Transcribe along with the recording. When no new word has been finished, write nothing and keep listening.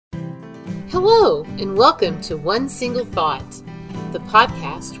Hello, and welcome to One Single Thought, the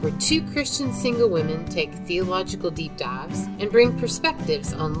podcast where two Christian single women take theological deep dives and bring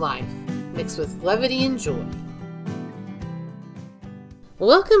perspectives on life, mixed with levity and joy.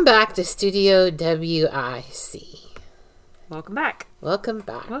 Welcome back to Studio WIC. Welcome back. Welcome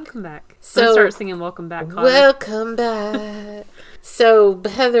back. Welcome back. So, start singing Welcome Back, Connor. Welcome back. So,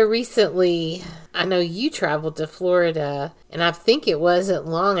 Heather, recently, I know you traveled to Florida, and I think it wasn't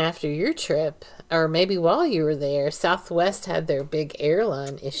long after your trip, or maybe while you were there, Southwest had their big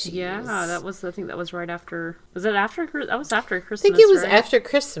airline issues. Yeah, I think that was right after, was it after, that was after Christmas, I think it was right? after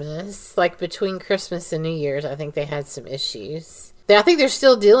Christmas, like between Christmas and New Year's, I think they had some issues. I think they're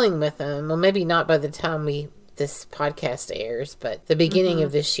still dealing with them. Well, maybe not by the time this podcast airs, but the beginning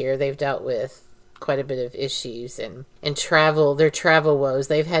of this year, they've dealt with quite a bit of issues and their travel woes.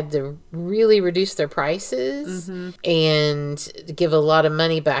 They've had to really reduce their prices and give a lot of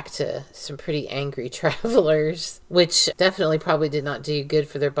money back to some pretty angry travelers, which definitely probably did not do good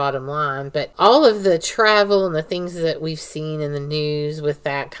for their bottom line. But all of the travel and the things that we've seen in the news with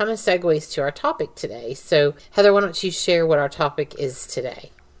that kind of segues to our topic today. So Heather, why don't you share what our topic is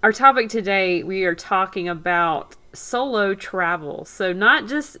today? Our topic today, we are talking about solo travel. So not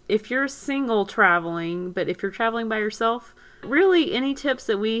just if you're single traveling, but if you're traveling by yourself. Really, any tips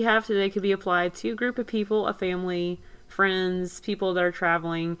that we have today could be applied to a group of people, a family, friends, people that are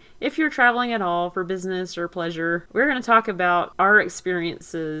traveling. If you're traveling at all for business or pleasure, we're going to talk about our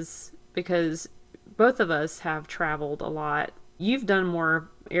experiences because both of us have traveled a lot. You've done more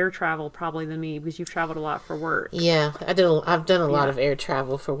air travel probably than me because you've traveled a lot for work. Yeah, I've done a lot of air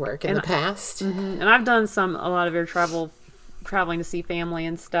travel for work in the past. And I've done a lot of air traveling to see family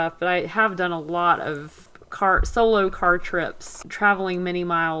and stuff, but I have done a lot of solo car trips, traveling many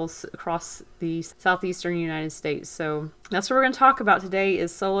miles across the southeastern United States. So that's what we're going to talk about today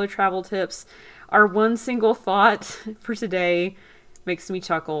is solo travel tips. Our one single thought for today makes me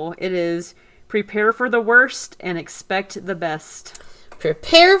chuckle. It is prepare for the worst and expect the best.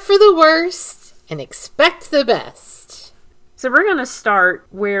 Prepare for the worst and expect the best. So we're going to start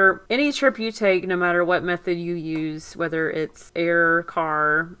where any trip you take, no matter what method you use, whether it's air,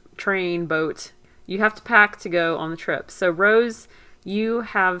 car, train, boat, you have to pack to go on the trip. So Rose, you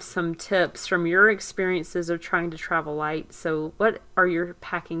have some tips from your experiences of trying to travel light. So what are your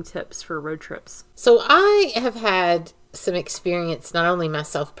packing tips for road trips? So I have had some experience, not only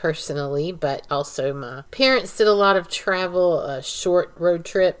myself personally, but also my parents did a lot of travel, short road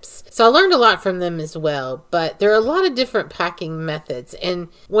trips. So I learned a lot from them as well, but there are a lot of different packing methods. And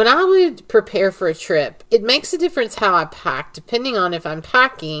when I would prepare for a trip, it makes a difference how I pack, depending on if I'm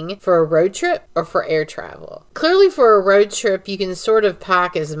packing for a road trip or for air travel. Clearly for a road trip, you can sort of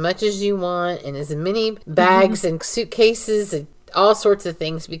pack as much as you want and as many bags and suitcases and all sorts of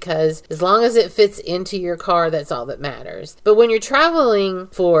things, because as long as it fits into your car, that's all that matters. But when you're traveling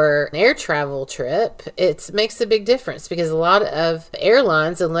for an air travel trip, it makes a big difference because a lot of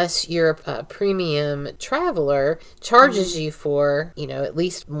airlines, unless you're a premium traveler, charges you for, at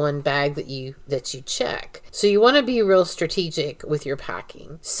least one bag that you check. So you want to be real strategic with your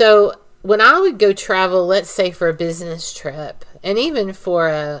packing. So when I would go travel, let's say for a business trip, and even for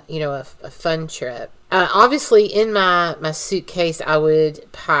a fun trip, obviously in my suitcase, I would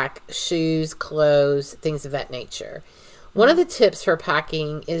pack shoes, clothes, things of that nature. One of the tips for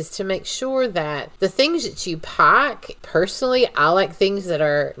packing is to make sure that the things that you pack, personally, I like things that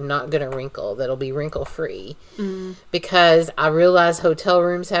are not going to wrinkle, that'll be wrinkle free, because I realize hotel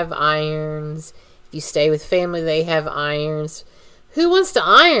rooms have irons. If you stay with family, they have irons. Who wants to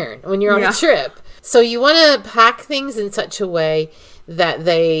iron when you're on a trip? So you want to pack things in such a way that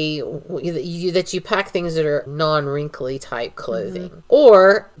you pack things that are non-wrinkly type clothing.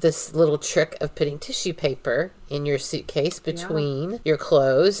 Or this little trick of putting tissue paper in your suitcase between your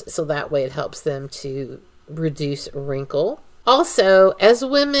clothes, so that way it helps them to reduce wrinkle. Also, as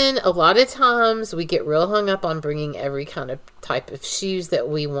women, a lot of times we get real hung up on bringing every kind of type of shoes that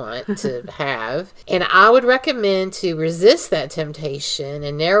we want to have. And I would recommend to resist that temptation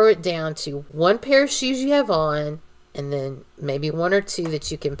and narrow it down to one pair of shoes you have on, and then maybe one or two that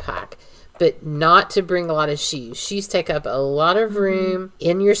you can pack, but not to bring a lot of shoes. Shoes take up a lot of room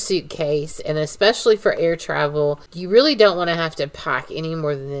in your suitcase, and especially for air travel, you really don't want to have to pack any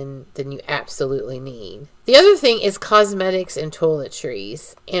more than you absolutely need. The other thing is cosmetics and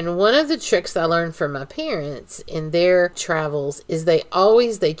toiletries. And one of the tricks I learned from my parents in their travels is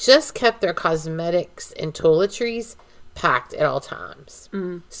they just kept their cosmetics and toiletries packed at all times.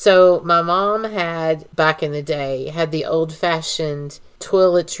 So my mom had, back in the day, had the old-fashioned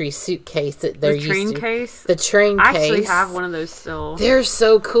toiletry suitcase that they're The train used to. case? The train I case. actually have one of those still. They're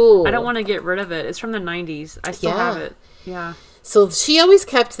so cool. I don't want to get rid of it. It's from the 90s. I still have it. Yeah. So she always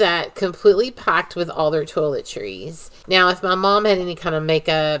kept that completely packed with all their toiletries. Now, if my mom had any kind of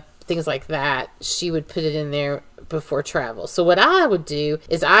makeup, things like that, she would put it in there before travel. So what I would do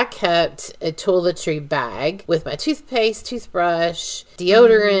is I kept a toiletry bag with my toothpaste, toothbrush,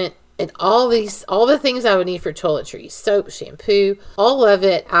 deodorant, and all the things I would need for toiletries, soap, shampoo, all of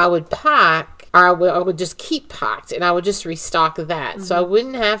it I would pack. Or I would just keep packed, and I would just restock that. So I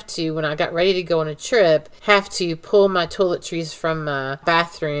wouldn't have to, when I got ready to go on a trip, have to pull my toiletries from my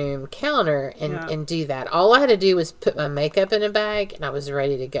bathroom counter and do that. All I had to do was put my makeup in a bag, and I was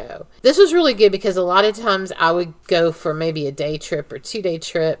ready to go. This was really good because a lot of times I would go for maybe a day trip or 2-day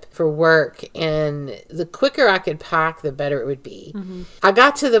trip for work, and the quicker I could pack, the better it would be. I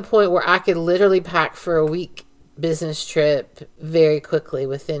got to the point where I could literally pack for a week business trip very quickly.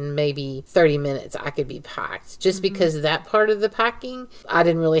 Within maybe 30 minutes I could be packed, just because that part of the packing I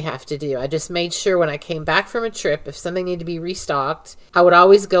didn't really have to do. I just made sure when I came back from a trip, if something needed to be restocked, I would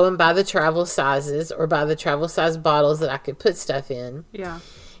always go and buy the travel sizes or buy the travel size bottles that I could put stuff in,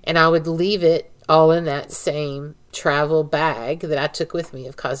 and I would leave it all in that same travel bag that I took with me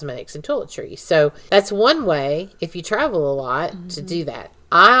of cosmetics and toiletries. So that's one way, if you travel a lot, to do that.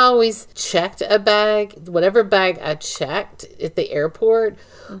 I always checked a bag. Whatever bag I checked at the airport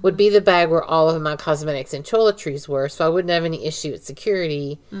would be the bag where all of my cosmetics and toiletries were, so I wouldn't have any issue at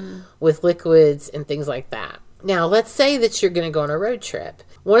security with liquids and things like that. Now, let's say that you're going to go on a road trip.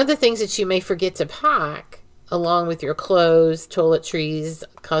 One of the things that you may forget to pack, along with your clothes, toiletries,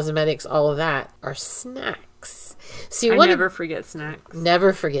 cosmetics, all of that, are snacks. So you never forget snacks.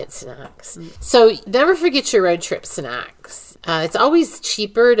 Never forget snacks. So never forget your road trip snacks. It's always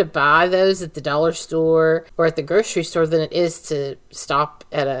cheaper to buy those at the dollar store or at the grocery store than it is to stop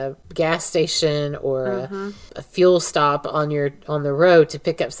at a gas station or a fuel stop on the road to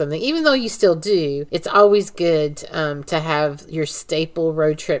pick up something. Even though you still do, it's always good to have your staple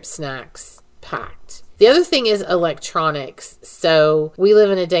road trip snacks packed. The other thing is electronics. So we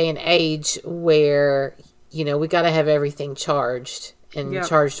live in a day and age where, we got to have everything charged and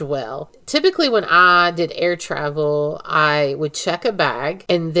charged well. Typically when I did air travel, I would check a bag,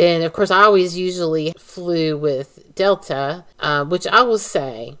 and then of course I always usually flew with Delta, which I will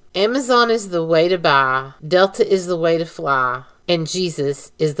say, Amazon is the way to buy, Delta is the way to fly, and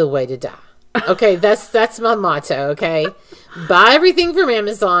Jesus is the way to die. Okay, that's my motto, okay? Buy everything from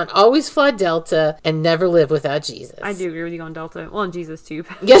Amazon, always fly Delta, and never live without Jesus. I do agree with you on Delta. Well, and Jesus too.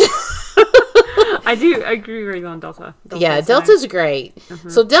 Yes. I do agree with you on Delta. Delta's great.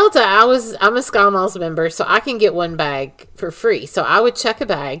 So Delta, I'm a SkyMiles member, so I can get one bag for free. So I would check a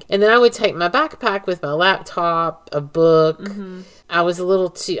bag, and then I would take my backpack with my laptop, a book. I was a little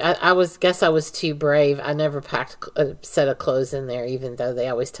too, I was too brave. I never packed a set of clothes in there, even though they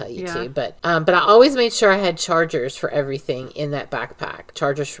always tell you to. But I always made sure I had chargers for everything in that backpack.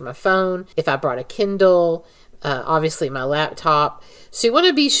 Chargers for my phone. If I brought a Kindle, obviously my laptop. So you want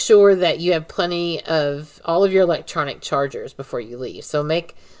to be sure that you have plenty of all of your electronic chargers before you leave. So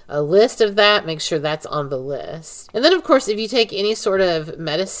make a list of that, make sure that's on the list. And then of course, if you take any sort of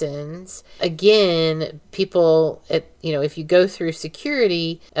medicines, again, people if you go through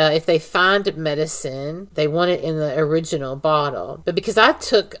security, if they find medicine, they want it in the original bottle. But because I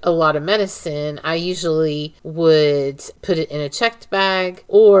took a lot of medicine, I usually would put it in a checked bag,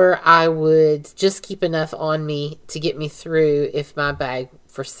 or I would just keep enough on me to get me through if my bag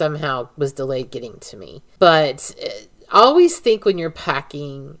for somehow was delayed getting to me. But always think when you're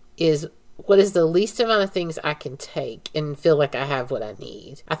packing is, what is the least amount of things I can take and feel like I have what I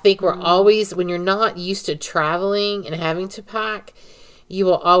need? I think we're always, when you're not used to traveling and having to pack, you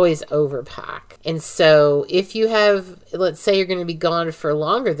will always overpack. And so if you have, let's say you're going to be gone for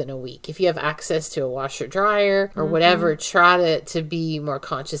longer than a week, if you have access to a washer dryer or whatever, try to be more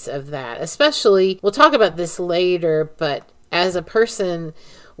conscious of that. Especially, we'll talk about this later, but as a person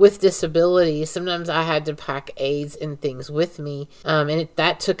with disabilities, sometimes I had to pack aids and things with me, and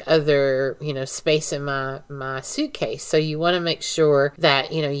that took other space in my suitcase. So you want to make sure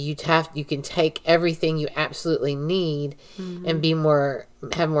that you can take everything you absolutely need and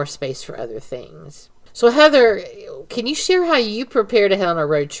have more space for other things. So Heather, can you share how you prepare to head on a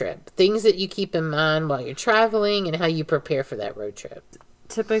road trip? Things that you keep in mind while you're traveling and how you prepare for that road trip?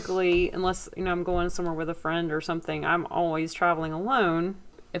 Typically, unless I'm going somewhere with a friend or something, I'm always traveling alone.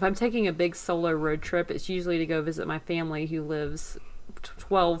 If I'm taking a big solo road trip, it's usually to go visit my family who lives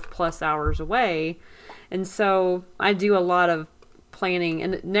 12 plus hours away. And so I do a lot of planning,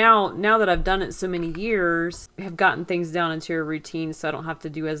 and now that I've done it so many years, I have gotten things down into a routine, so I don't have to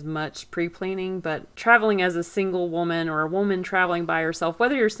do as much pre-planning. But traveling as a single woman, or a woman traveling by herself,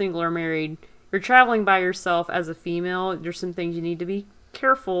 whether you're single or married, you're traveling by yourself as a female, there's some things you need to be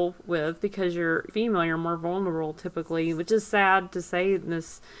careful with, because you're female, you're more vulnerable typically, which is sad to say in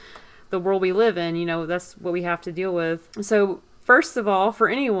the world we live in. That's what we have to deal with. So first of all, for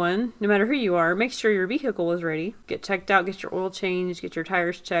anyone, no matter who you are, make sure your vehicle is ready. Get checked out, get your oil changed, get your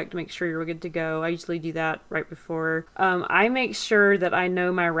tires checked, make sure you're good to go. I usually do that right before. I make sure that I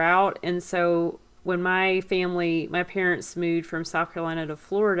know my route, and so when my parents moved from South Carolina to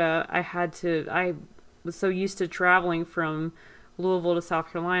Florida, I was so used to traveling from Louisville to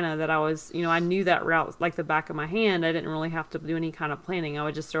South Carolina that I knew that route like the back of my hand. I didn't really have to do any kind of planning. I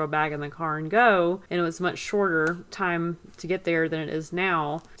would just throw a bag in the car and go, and it was much shorter time to get there than it is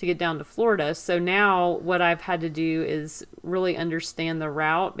now to get down to Florida. So now what I've had to do is really understand the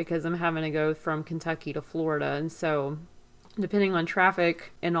route, because I'm having to go from Kentucky to Florida, and so depending on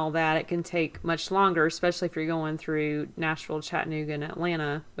traffic and all that, it can take much longer, especially if you're going through Nashville, Chattanooga, and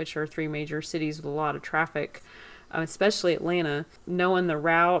Atlanta, which are 3 major cities with a lot of traffic. Especially Atlanta. Knowing the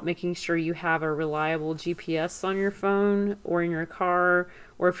route, making sure you have a reliable GPS on your phone or in your car,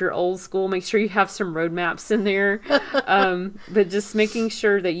 or if you're old school, make sure you have some road maps in there. But just making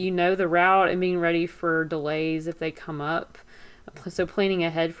sure that you know the route and being ready for delays if they come up. So planning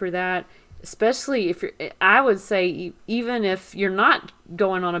ahead for that. Especially I would say, even if you're not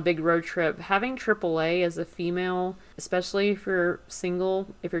going on a big road trip, having AAA as a female, especially if you're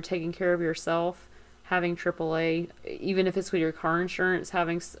single, if you're taking care of yourself, having AAA, even if it's with your car insurance,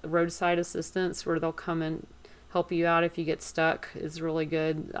 having roadside assistance where they'll come and help you out if you get stuck is really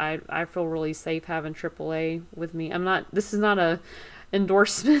good. I feel really safe having AAA with me. This is not a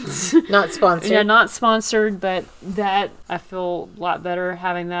endorsement. Not sponsored. Yeah, not sponsored, but that I feel a lot better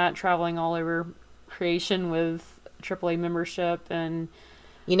having that, traveling all over creation with AAA membership. And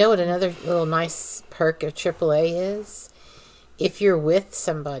you know what another little nice perk of AAA is? If you're with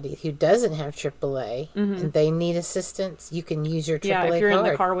somebody who doesn't have AAA and they need assistance, you can use your AAA card. Yeah, if you're in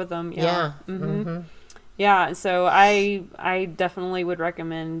the car with them. Yeah. Yeah, so I definitely would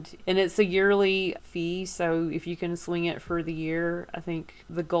recommend, and it's a yearly fee, so if you can swing it for the year, I think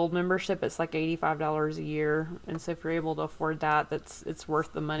the gold membership, it's like $85 a year, and so if you're able to afford that, it's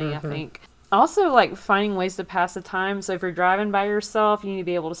worth the money, I think. Also, like, finding ways to pass the time, so if you're driving by yourself, you need to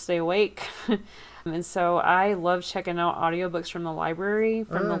be able to stay awake. And so I love checking out audiobooks from the library,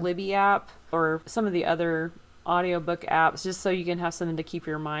 from the Libby app, or some of the other audiobook apps, just so you can have something to keep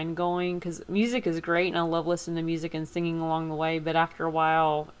your mind going, because music is great, and I love listening to music and singing along the way, but after a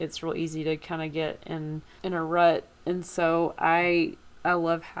while, it's real easy to kind of get in a rut. And so I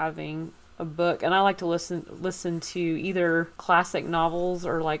love having a book, and I like to listen to either classic novels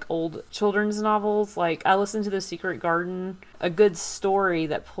or like old children's novels. Like I listened to The Secret Garden, a good story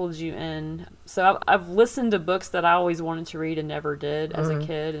that pulled you in. So I've listened to books that I always wanted to read and never did as a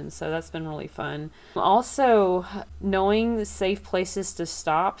kid, and so that's been really fun. Also, knowing the safe places to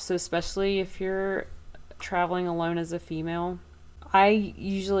stop, so especially if you're traveling alone as a female. I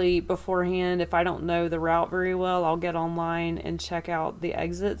usually beforehand, if I don't know the route very well, I'll get online and check out the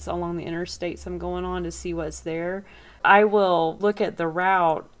exits along the interstates I'm going on to see what's there. I will look at the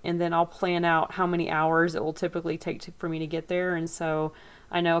route, and then I'll plan out how many hours it will typically take for me to get there. And so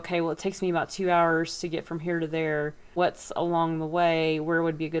I know, okay, well, it takes me about 2 hours to get from here to there. What's along the way? Where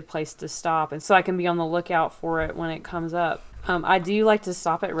would be a good place to stop? And so I can be on the lookout for it when it comes up. I do like to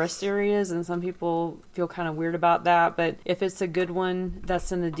stop at rest areas, and some people feel kind of weird about that, but if it's a good one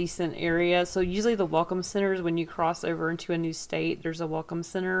that's in a decent area, so usually the welcome centers, when you cross over into a new state, there's a welcome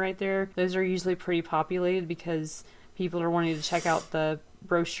center right there. Those are usually pretty populated because people are wanting to check out the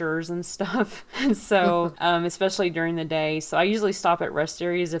brochures and stuff. And so, especially during the day. So I usually stop at rest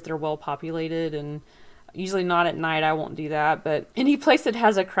areas if they're well populated, and usually not at night. I won't do that, but any place that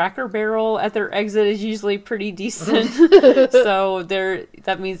has a Cracker Barrel at their exit is usually pretty decent. So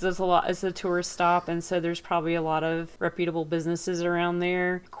that means it's a tourist stop, and so there's probably a lot of reputable businesses around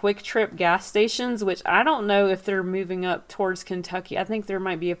there. Quick Trip gas stations, which I don't know if they're moving up towards Kentucky. I think there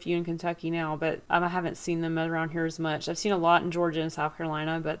might be a few in Kentucky now, but I haven't seen them around here as much. I've seen a lot in Georgia and South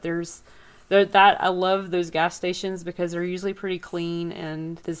Carolina, but there's That I love those gas stations because they're usually pretty clean,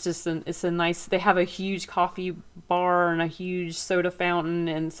 and it's a nice. They have a huge coffee bar and a huge soda fountain,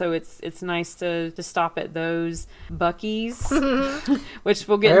 and so it's nice to stop at those. Buc-ee's, which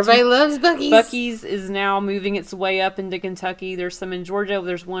we'll get. Everybody loves Buc-ee's. Buc-ee's is now moving its way up into Kentucky. There's some in Georgia.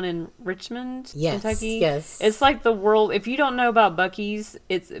 There's one in Richmond, Kentucky. Yes. It's like the world. If you don't know about Buc-ee's,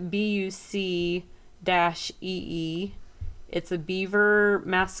 it's BUC-EE. It's a beaver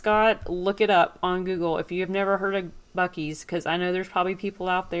mascot. Look it up on Google if you have never heard of Buc-ee's, because I know there's probably people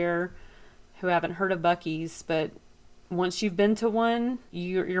out there who haven't heard of Buc-ee's, but once you've been to one,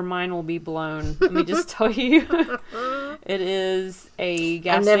 your mind will be blown. Let me just tell you. It is a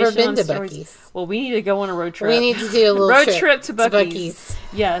gas station. I've never been to Buc-ee's. Well, we need to go on a road trip. We need to do a little road trip to Buc-ee's. Buc-ee's.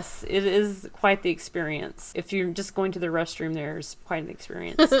 Yes, it is quite the experience. If you're just going to the restroom, there's quite an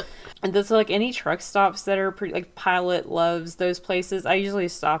experience. And there's like any truck stops that are pretty, like Pilot, Loves, those places. I usually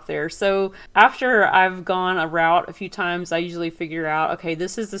stop there. So after I've gone a route a few times, I usually figure out, okay,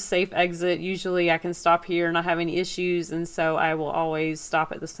 this is the safe exit. Usually I can stop here and not have any issues. And so I will always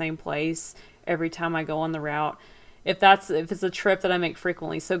stop at the same place every time I go on the route. If it's a trip that I make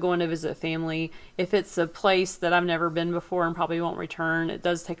frequently, so going to visit family, if it's a place that I've never been before and probably won't return, it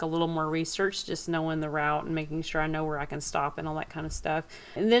does take a little more research, just knowing the route and making sure I know where I can stop and all that kind of stuff.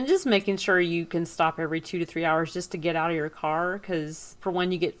 And then just making sure you can stop every 2 to 3 hours just to get out of your car, because for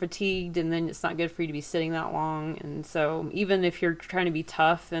one, you get fatigued, and then it's not good for you to be sitting that long. And so even if you're trying to be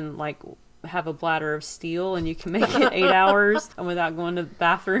tough and like have a bladder of steel and you can make it 8 hours without going to the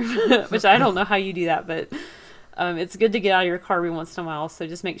bathroom, which I don't know how you do that, but it's good to get out of your car every once in a while, so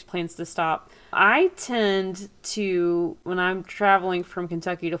just make plans to stop. I tend to, when I'm traveling from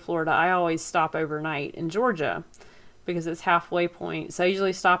Kentucky to Florida, I always stop overnight in Georgia because it's halfway point. So I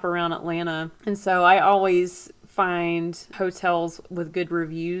usually stop around Atlanta, and so I always find hotels with good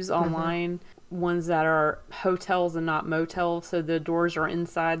reviews online. Ones that are hotels and not motels, so the doors are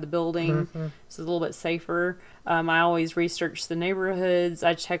inside the building, so it's a little bit safer. I always research the neighborhoods.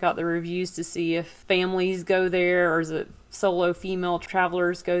 I check out the reviews to see if families go there or is it solo female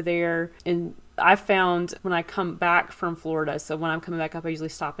travelers go there. And I found when I come back from Florida, so when I'm coming back up, I usually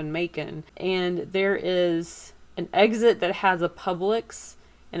stop in Macon, and there is an exit that has a Publix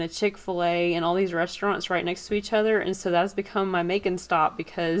and a Chick-fil-A and all these restaurants right next to each other. And so that's become my Macon stop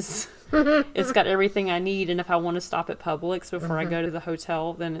because it's got everything I need. And if I want to stop at Publix before I go to the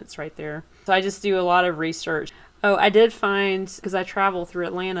hotel, then it's right there. So I just do a lot of research. Oh, I did find, because I travel through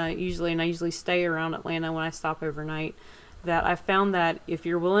Atlanta usually, and I usually stay around Atlanta when I stop overnight, that I found that if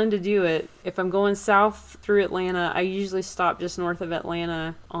you're willing to do it, if I'm going south through Atlanta, I usually stop just north of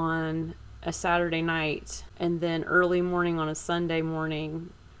Atlanta on a Saturday night, and then early morning on a Sunday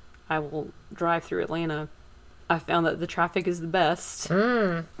morning, I will drive through Atlanta. I found that the traffic is the best,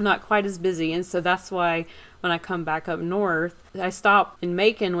 not quite as busy, and so that's why when I come back up north, I stop in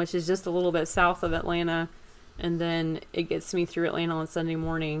Macon, which is just a little bit south of Atlanta, and then it gets me through Atlanta on Sunday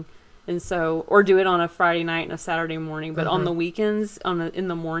morning. And so, or do it on a Friday night and a Saturday morning, but on the weekends, in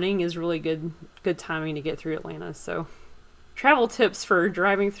the morning is really good timing to get through Atlanta. So, travel tips for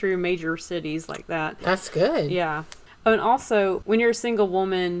driving through major cities like that. That's good. Yeah. Oh, and also, when you're a single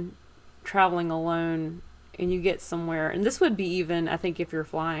woman traveling alone and you get somewhere, and this would be even, I think, if you're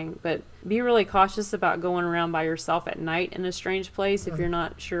flying, but be really cautious about going around by yourself at night in a strange place if you're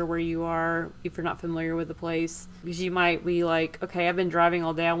not sure where you are, if you're not familiar with the place. Because you might be like, okay, I've been driving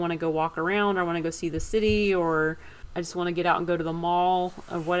all day, I want to go walk around, or I want to go see the city, or I just want to get out and go to the mall,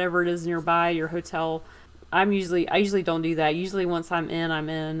 or whatever it is nearby your hotel. I usually don't do that. Usually once I'm in, I'm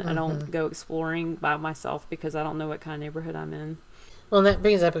in. I don't go exploring by myself because I don't know what kind of neighborhood I'm in. Well, that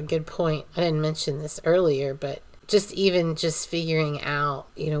brings up a good point. I didn't mention this earlier, but just figuring out,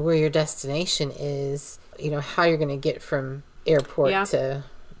 where your destination is, how you're going to get from airport to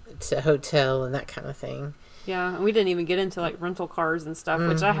hotel and that kind of thing. Yeah, and we didn't even get into like rental cars and stuff,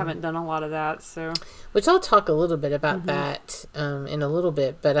 which I haven't done a lot of that. So, which I'll talk a little bit about that in a little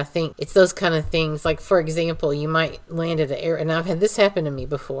bit. But I think it's those kind of things. Like, for example, you might land at an air, and I've had this happen to me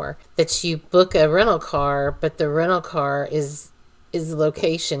before, that you book a rental car, but the rental car is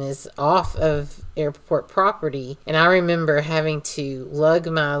location is off of airport property. And I remember having to lug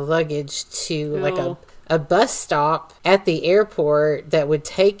my luggage to like a bus stop at the airport that would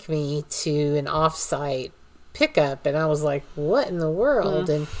take me to an off-site pickup, and I was like, what in the world?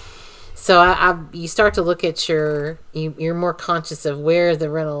 And so you start to look at you're more conscious of where the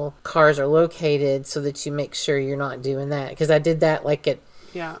rental cars are located so that you make sure you're not doing that, because I did that like at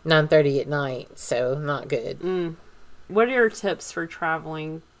 9:30 at night, so not good. What are your tips for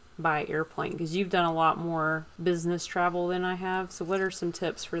traveling by airplane? Because you've done a lot more business travel than I have, so what are some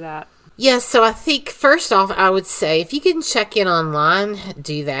tips for that? Yes, so I think first off, I would say if you can check in online,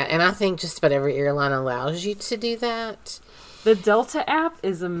 do that. And I think just about every airline allows you to do that. The Delta app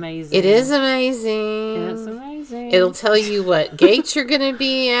is amazing. It is amazing. It's amazing. It'll tell you what gate you're going to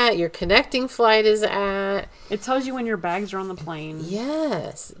be at, your connecting flight is at. It tells you when your bags are on the plane.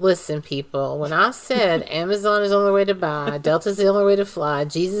 Yes. Listen, people, when I said Amazon is the only way to buy, Delta's the only way to fly,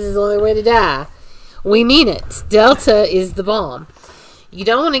 Jesus is the only way to die, we mean it. Delta is the bomb. You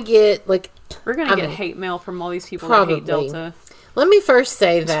don't want to get, like... We're going to get hate mail from all these people that hate Delta. Let me first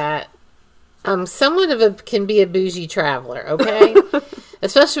say that I'm somewhat of can be a bougie traveler, okay?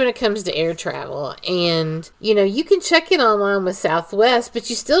 Especially when it comes to air travel. And, you can check in online with Southwest, but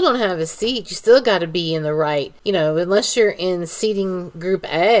you still don't have a seat. You still got to be in the right, unless you're in seating group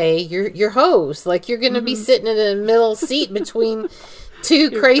A, you're host. Like, you're going to be sitting in a middle seat between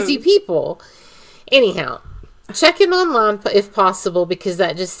two crazy people. Anyhow, check in online if possible, because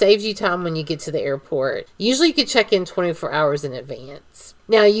that just saves you time when you get to the airport. Usually you can check in 24 hours in advance.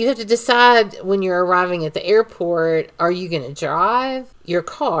 Now, you have to decide when you're arriving at the airport, are you going to drive your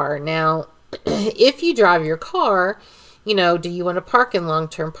car? Now, if you drive your car, do you want to park in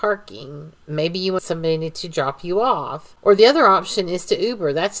long-term parking? Maybe you want somebody to drop you off. Or the other option is to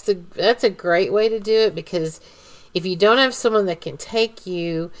Uber. That's a great way to do it, because if you don't have someone that can take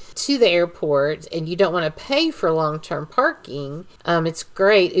you to the airport and you don't want to pay for long-term parking, it's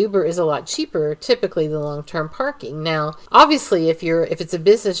great. Uber is a lot cheaper, typically, than long-term parking. Now, obviously, if it's a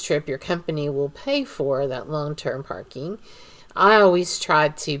business trip, your company will pay for that long-term parking. I always try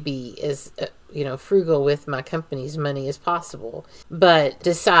to be as frugal with my company's money as possible, but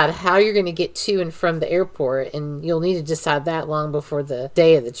decide how you're going to get to and from the airport, and you'll need to decide that long before the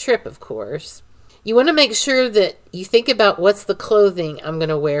day of the trip, of course. You want to make sure that you think about what's the clothing I'm going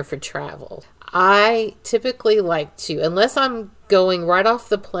to wear for travel. I typically like to, unless I'm going right off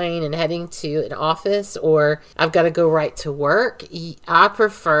the plane and heading to an office, or I've got to go right to work, I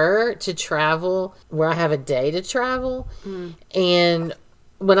prefer to travel where I have a day to travel. And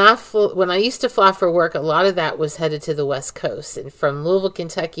when I used to fly for work, a lot of that was headed to the West Coast. And from Louisville,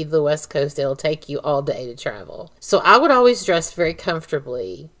 Kentucky to the West Coast, it'll take you all day to travel. So I would always dress very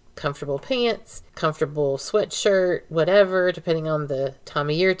comfortably. Comfortable pants, comfortable sweatshirt, whatever, depending on the time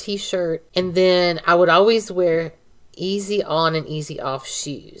of year, t-shirt. And then I would always wear easy on and easy off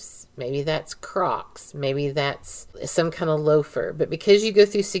shoes. Maybe that's Crocs. Maybe that's some kind of loafer. But because you go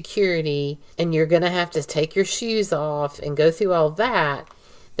through security and you're going to have to take your shoes off and go through all that,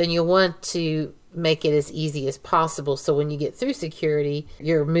 then you'll want to make it as easy as possible, so when you get through security,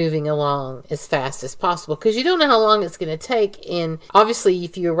 you're moving along as fast as possible, because you don't know how long it's going to take. And obviously,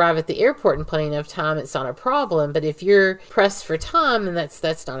 if you arrive at the airport in plenty enough time, it's not a problem. But if you're pressed for time, then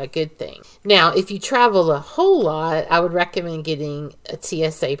that's not a good thing. Now, if you travel a whole lot, I would recommend getting a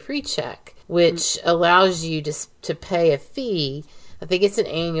TSA pre-check, which allows you to pay a fee. I think it's an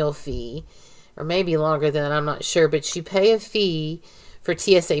annual fee, or maybe longer than that, I'm not sure, but you pay a fee for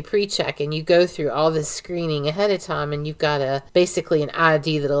TSA pre-check, and you go through all this screening ahead of time, and you've got basically an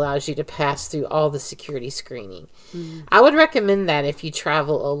ID that allows you to pass through all the security screening. I would recommend that if you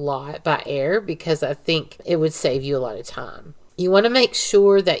travel a lot by air, because I think it would save you a lot of time. You want to make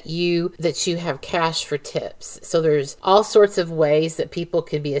sure that you have cash for tips. So there's all sorts of ways that people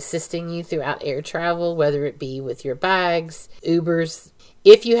could be assisting you throughout air travel, whether it be with your bags, Ubers.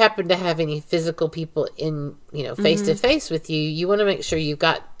 If you happen to have any physical people in, face to face with you, you want to make sure you've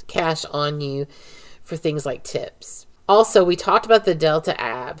got cash on you for things like tips. Also, we talked about the Delta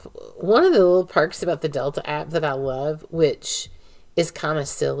app. One of the little perks about the Delta app that I love, which is kind of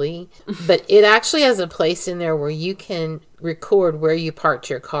silly, but it actually has a place in there where you can record where you parked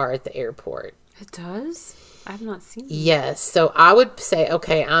your car at the airport. It does? I've not seen it. Yes. So I would say,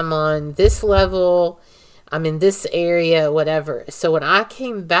 okay, I'm on this level, I'm in this area, whatever. So when I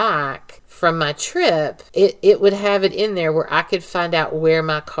came back from my trip, it would have it in there where I could find out where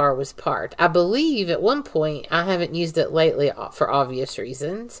my car was parked. I believe at one point, I haven't used it lately for obvious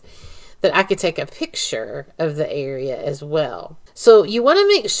reasons, that I could take a picture of the area as well. So you want to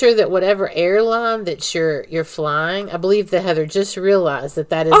make sure that whatever airline that you're flying, I believe that Heather just realized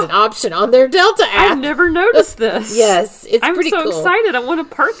that is an option on their Delta app. I've never noticed this. Yes, it's pretty cool. I'm so excited. I want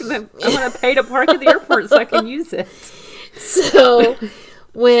to pay to park at the airport so I can use it. So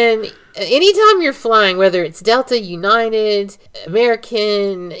anytime you're flying, whether it's Delta, United,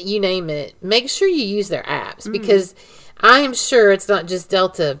 American, you name it, make sure you use their apps, because I am sure it's not just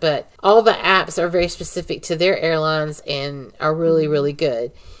Delta, but all the apps are very specific to their airlines and are really, really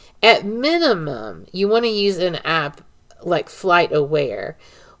good. At minimum, you want to use an app like Flight Aware,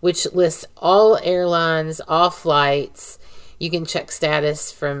 which lists all airlines, all flights, You can check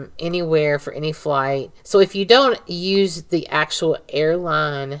status from anywhere for any flight. So if you don't use the actual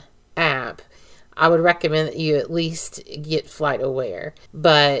airline app, I would recommend that you at least get Flight Aware.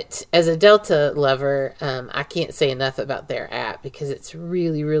 But as a Delta lover, I can't say enough about their app because it's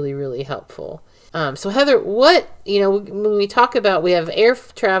really, really, really helpful. So Heather, when we talk about, we have air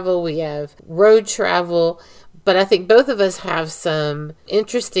travel, we have road travel, but I think both of us have some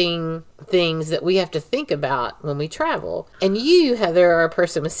interesting things that we have to think about when we travel. And you, Heather, are a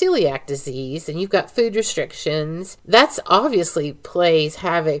person with celiac disease, and you've got food restrictions. That's obviously plays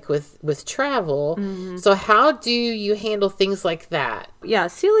havoc with travel. Mm-hmm. So how do you handle things like that? Yeah,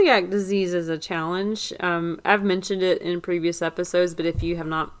 celiac disease is a challenge. I've mentioned it in previous episodes, but if you have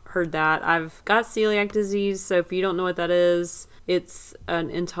not heard that, I've got celiac disease. So if you don't know what that is, it's an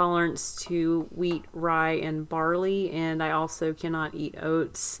intolerance to wheat, rye, and barley, and I also cannot eat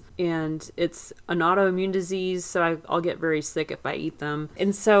oats. And it's an autoimmune disease, so I'll get very sick if I eat them.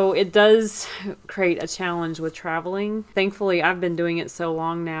 And so it does create a challenge with traveling. Thankfully, I've been doing it so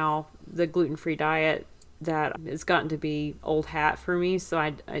long now, the gluten-free diet, that it's gotten to be old hat for me, so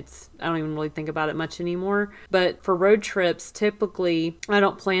I don't even really think about it much anymore. But for road trips, typically I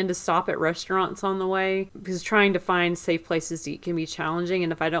don't plan to stop at restaurants on the way, because trying to find safe places to eat can be challenging,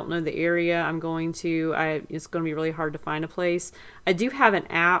 and if I don't know the area it's going to be really hard to find a place. I do have an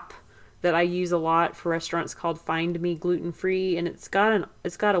app that I use a lot for restaurants called Find Me Gluten Free, and it's got a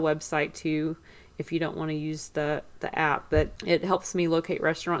website too, if you don't want to use the app, but it helps me locate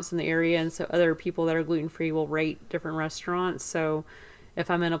restaurants in the area, and so other people that are gluten-free will rate different restaurants. So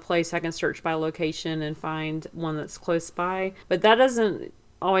if I'm in a place, I can search by location and find one that's close by. But it's not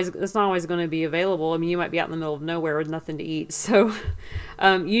always going to be available. I mean, you might be out in the middle of nowhere with nothing to eat. So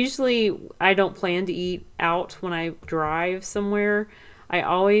usually I don't plan to eat out when I drive somewhere. I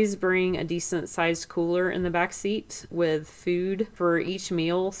always bring a decent sized cooler in the back seat with food for each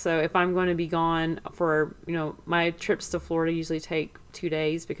meal. So if I'm going to be gone for, my trips to Florida usually take 2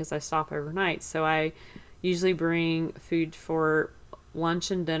 days because I stop overnight. So I usually bring food for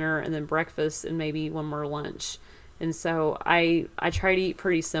lunch and dinner, and then breakfast, and maybe one more lunch. And so I try to eat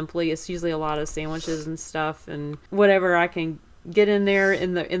pretty simply. It's usually a lot of sandwiches and stuff and whatever I can get in there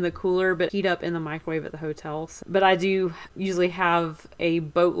in the cooler, but heat up in the microwave at the hotels. But I do usually have a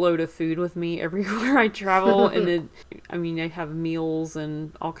boatload of food with me everywhere I travel, and I have meals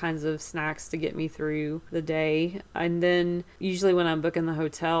and all kinds of snacks to get me through the day. And then usually when I'm booking the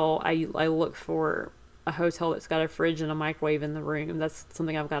hotel, I look for a hotel that's got a fridge and a microwave in the room. That's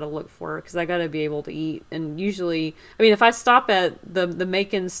something I've got to look for, because I got to be able to eat. And usually, if I stop at the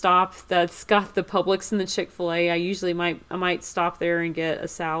Macon stop that's got the Publix and the Chick-fil-A, I might stop there and get a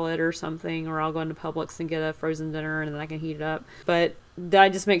salad or something, or I'll go into Publix and get a frozen dinner and then I can heat it up. But I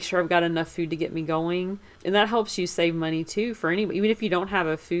just make sure I've got enough food to get me going. And that helps you save money too, for even if you don't have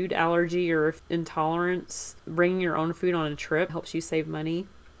a food allergy or intolerance, bringing your own food on a trip helps you save money.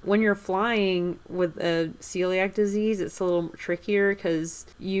 When you're flying with a celiac disease, it's a little trickier because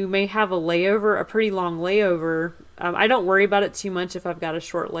you may have a pretty long layover. I don't worry about it too much if I've got a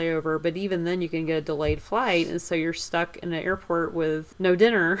short layover, but even then you can get a delayed flight, and so you're stuck in an airport with no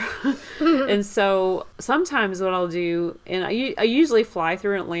dinner. And so sometimes what I'll do, and I usually fly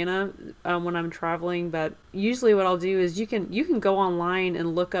through Atlanta when I'm traveling, but usually what I'll do is you can go online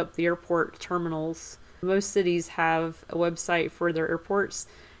and look up the airport terminals. Most cities have a website for their airports,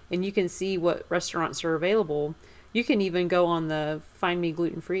 and you can see what restaurants are available. You can even go on the Find Me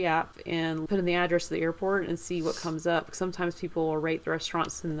Gluten Free app and put in the address of the airport and see what comes up. Sometimes people will rate the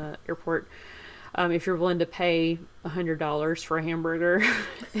restaurants in the airport if you're willing to pay $100 for a hamburger.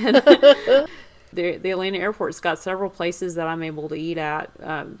 And the Atlanta airport's got several places that I'm able to eat at,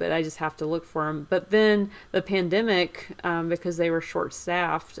 but I just have to look for them. But then the pandemic, because they were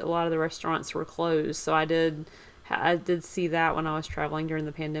short-staffed, a lot of the restaurants were closed. So I did see that when I was traveling during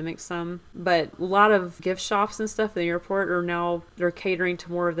the pandemic some. But a lot of gift shops and stuff at the airport they're catering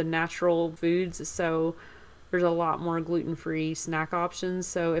to more of the natural foods. So there's a lot more gluten-free snack options.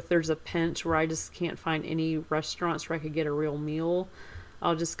 So if there's a pinch where I just can't find any restaurants where I could get a real meal,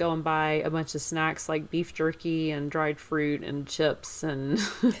 I'll just go and buy a bunch of snacks like beef jerky and dried fruit and chips, and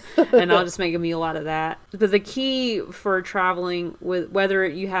and I'll just make a meal out of that. But the key for traveling, with whether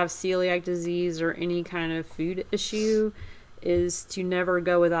you have celiac disease or any kind of food issue, is to never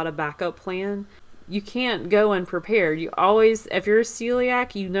go without a backup plan. You can't go unprepared. You always, if you're a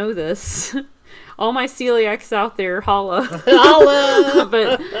celiac, you know this. All my celiacs out there, holla. Holla!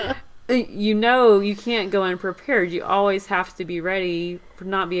 But you can't go unprepared. You always have to be ready for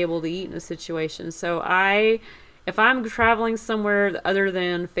not be able to eat in a situation. So if I'm traveling somewhere other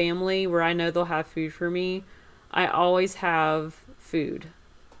than family where I know they'll have food for me, I always have food.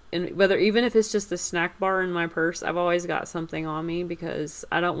 And even if it's just a snack bar in my purse, I've always got something on me because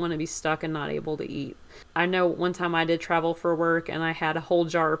I don't want to be stuck and not able to eat. I know one time I did travel for work and I had a whole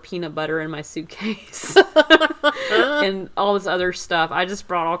jar of peanut butter in my suitcase and all this other stuff. I just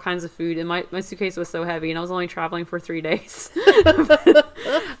brought all kinds of food and my suitcase was so heavy and I was only traveling for 3 days.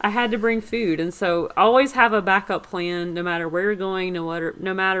 I had to bring food. And so always have a backup plan no matter where you're going,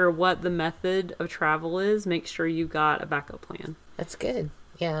 no matter what the method of travel is, make sure you've got a backup plan. That's good.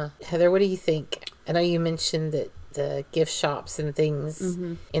 Yeah. Heather, what do you think? I know you mentioned that the gift shops and things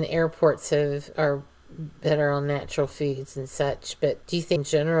in airports are better on natural foods and such, but do you think in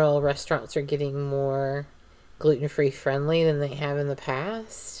general restaurants are getting more gluten-free friendly than they have in the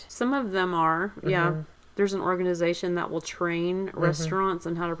past? Some of them are, yeah. There's an organization that will train restaurants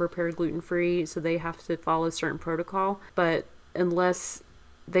on how to prepare gluten-free, so they have to follow a certain protocol, but unless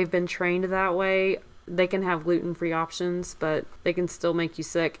they've been trained that way, they can have gluten-free options, but they can still make you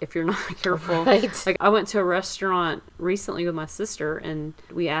sick if you're not careful. Right. Like I went to a restaurant recently with my sister and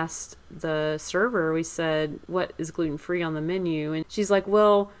we asked the server, we said, what is gluten-free on the menu? And she's like,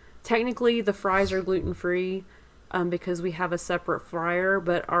 well, technically the fries are gluten-free because we have a separate fryer,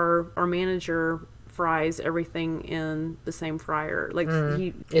 but our manager fries everything in the same fryer. Like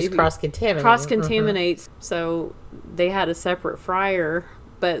it's cross-contaminated. Cross-contaminates. So they had a separate fryer,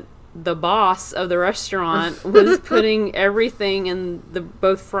 but the boss of the restaurant was putting everything in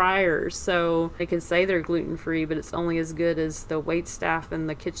both fryers, so they can say they're gluten-free, but it's only as good as the wait staff and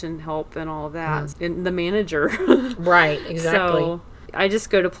the kitchen help and all of that, and the manager. Right, exactly. So I just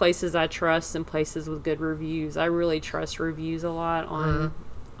go to places I trust and places with good reviews. I really trust reviews a lot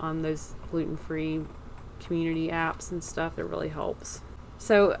on those gluten-free community apps and stuff. It really helps.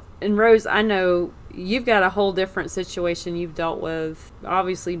 So, and Rose, I know you've got a whole different situation you've dealt with,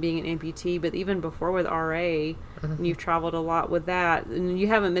 obviously being an amputee, but even before with RA, you've traveled a lot with that. And you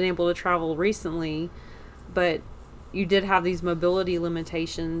haven't been able to travel recently, but you did have these mobility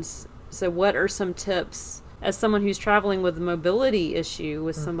limitations. So what are some tips as someone who's traveling with a mobility issue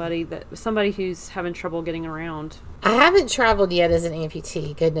with somebody who's having trouble getting around? I haven't traveled yet as an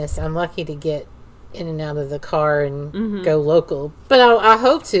amputee. Goodness, I'm lucky to get in and out of the car and go local, but I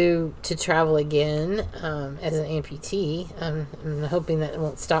hope to travel again as an amputee. I'm hoping that it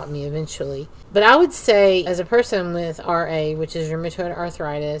won't stop me eventually, but I would say as a person with RA, which is rheumatoid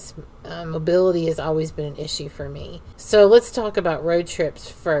arthritis, mobility has always been an issue for me. So let's talk about road trips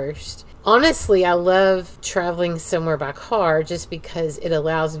first. Honestly, I love traveling somewhere by car just because it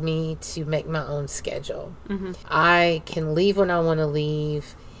allows me to make my own schedule. I can leave when I want to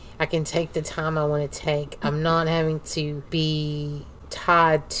leave. I can take the time I want to take. I'm not having to be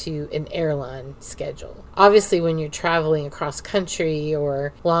tied to an airline schedule. Obviously, when you're traveling across country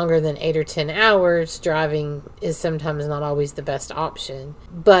or longer than 8 or 10 hours, driving is sometimes not always the best option.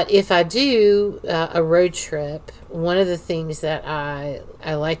 But if I do a road trip, one of the things that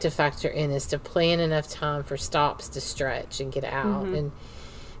I like to factor in is to plan enough time for stops to stretch and get out. And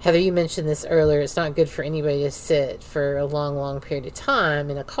Heather, you mentioned this earlier. It's not good for anybody to sit for a long, long period of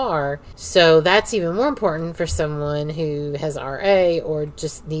time in a car. So that's even more important for someone who has RA or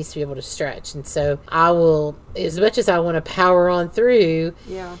just needs to be able to stretch. And so I will, as much as I want to power on through,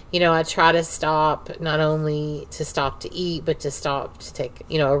 I try to stop, not only to stop to eat, but to stop to take,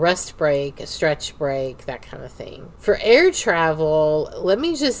 a rest break, a stretch break, that kind of thing. For air travel, let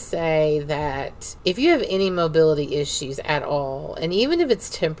me just say that if you have any mobility issues at all, and even if it's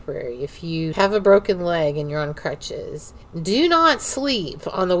temporary, if you have a broken leg and you're on crutches, do not sleep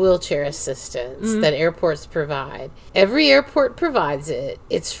on the wheelchair assistance that airports provide. Every airport provides it.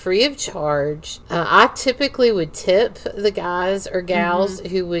 It's free of charge. I typically would tip the guys or gals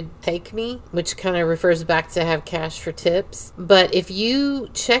who would take me, which kind of refers back to have cash for tips. But if you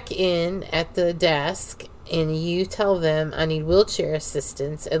check in at the desk and you tell them, I need wheelchair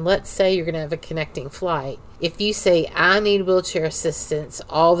assistance, and let's say you're going to have a connecting flight. If you say, I need wheelchair assistance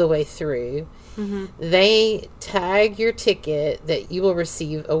all the way through, they tag your ticket that you will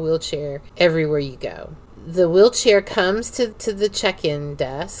receive a wheelchair everywhere you go. The wheelchair comes to the check-in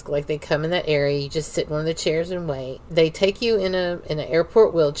desk, like they come in that area. You just sit in one of the chairs and wait. They take you in an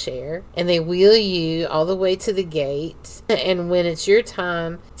airport wheelchair and they wheel you all the way to the gate. And when it's your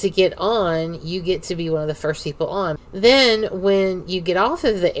time to get on, you get to be one of the first people on. Then when you get off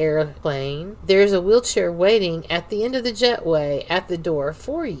of the airplane, there's a wheelchair waiting at the end of the jetway at the door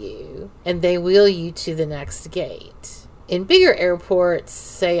for you, and they wheel you to the next gate. in bigger airports,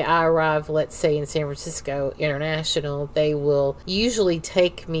 say I arrive, let's say in San Francisco International, they will usually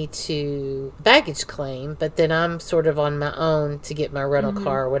take me to baggage claim, but then I'm sort of on my own to get my rental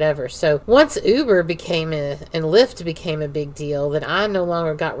car or whatever. So once Uber and Lyft became a big deal, then I no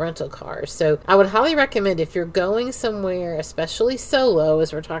longer got rental cars. So I would highly recommend, if you're going somewhere, especially solo,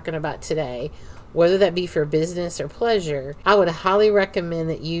 as we're talking about today, whether that be for business or pleasure, I would highly recommend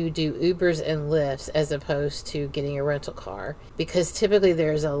that you do Ubers and Lyfts as opposed to getting a rental car, because typically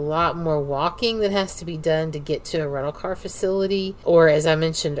there's a lot more walking that has to be done to get to a rental car facility. Or as I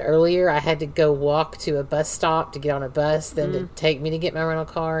mentioned earlier, I had to go walk to a bus stop to get on a bus, then to take me to get my rental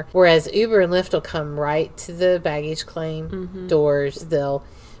car. Whereas Uber and Lyft will come right to the baggage claim doors. They'll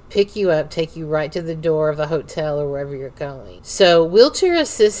pick you up, take you right to the door of the hotel or wherever you're going. So wheelchair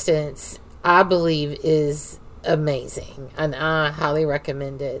assistance, I believe, is amazing, and I highly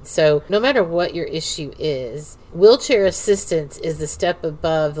recommend it. So no matter what your issue is, wheelchair assistance is the step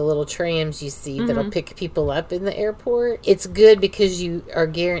above the little trams you see that'll pick people up in the airport. It's good because you are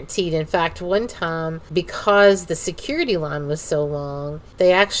guaranteed. In fact, one time, because the security line was so long,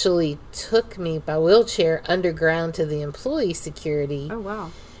 they actually took me by wheelchair underground to the employee security. Oh,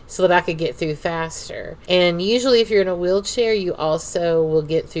 wow. So that I could get through faster. And usually if you're in a wheelchair, you also will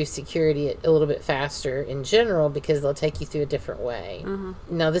get through security a little bit faster in general, because they'll take you through a different way.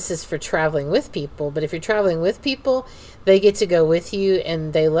 Now, this is for traveling with people, but if you're traveling with people, they get to go with you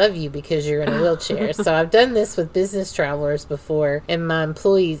and they love you because you're in a wheelchair. So I've done this with business travelers before, and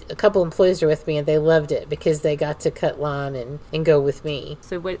a couple employees are with me, and they loved it because they got to cut line and go with me.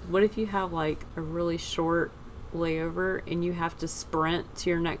 So what if you have like a really short layover and you have to sprint to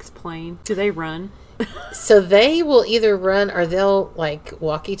your next plane? Do they run? So they will either run, or they'll like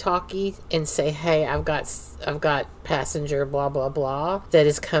walkie-talkie and say, "Hey, I've got passenger blah blah blah that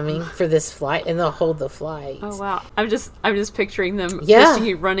is coming for this flight," and they'll hold the flight. Oh wow! I'm just picturing them pushing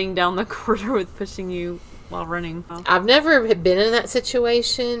you, running down the corridor with pushing you while running. Oh. I've never been in that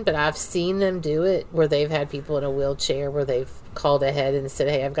situation, but I've seen them do it where they've had people in a wheelchair where they've called ahead and said,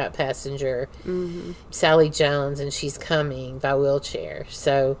 "Hey, I've got passenger Sally Jones and she's coming by wheelchair."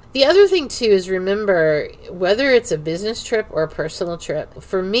 So the other thing too is, remember, whether it's a business trip or a personal trip,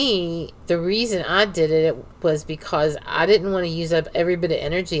 for me, the reason I did it was because I didn't want to use up every bit of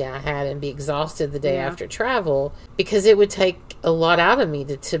energy I had and be exhausted the day after travel, because it would take a lot out of me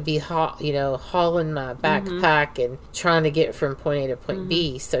to be hauling my backpack and trying to get from point A to point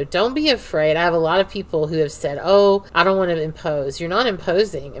B. So don't be afraid. I have a lot of people who have said, "Oh, I don't want to impose." You're not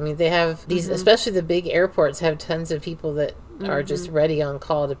imposing. I mean, they have these, especially the big airports have tons of people that are just ready on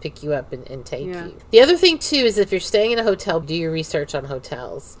call to pick you up and take you. The other thing too is, if you're staying in a hotel, do your research on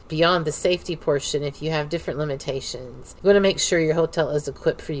hotels. Beyond the safety portion, if you have different limitations, you want to make sure your hotel is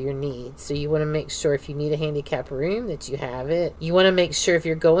equipped for your needs. So you want to make sure if you need a handicap room that you have it. You want to make sure if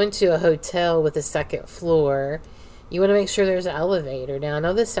you're going to a hotel with a second floor, you want to make sure there's an elevator. Now, I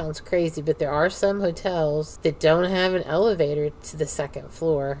know this sounds crazy, but there are some hotels that don't have an elevator to the second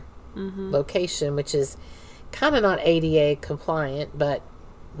floor location, which is kind of not ADA compliant, but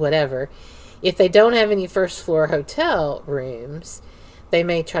whatever. If they don't have any first floor hotel rooms, they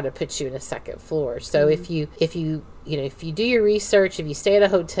may try to put you in a second floor. So if you do your research, if you stay at a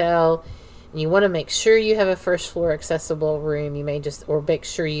hotel and you want to make sure you have a first floor accessible room, you may or make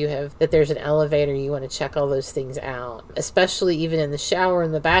sure that there's an elevator. You want to check all those things out, especially even in the shower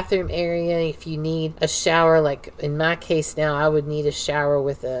and the bathroom area. If you need a shower, like in my case now, I would need a shower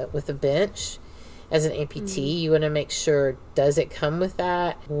with a bench. As an amputee, you want to make sure, does it come with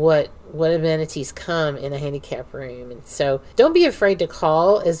that? What amenities come in a handicap room? And so don't be afraid to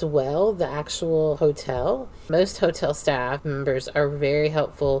call as well the actual hotel. Most hotel staff members are very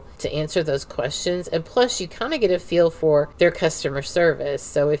helpful to answer those questions. And plus, you kind of get a feel for their customer service.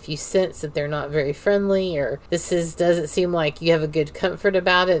 So if you sense that they're not very friendly, or doesn't seem like you have a good comfort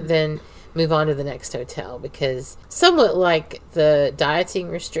about it, then move on to the next hotel. Because somewhat like the dieting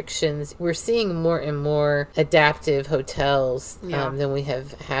restrictions, we're seeing more and more adaptive hotels than we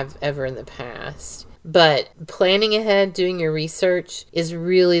have ever in the past. But planning ahead, doing your research is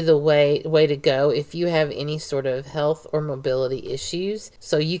really the way to go if you have any sort of health or mobility issues,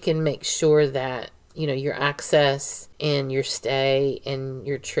 so you can make sure that your access and your stay and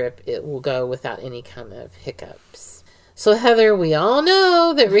your trip, it will go without any kind of hiccups. So, Heather, we all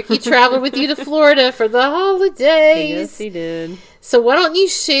know that Ricky traveled with you to Florida for the holidays. Yes, he did. So why don't you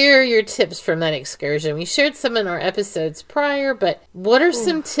share your tips from that excursion? We shared some in our episodes prior, but what are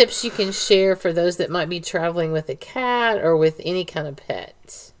some tips you can share for those that might be traveling with a cat or with any kind of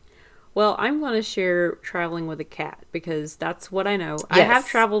pet? Well, I'm going to share traveling with a cat because that's what I know. Yes. I have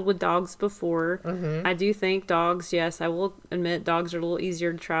traveled with dogs before. Mm-hmm. I do think dogs, yes, I will admit dogs are a little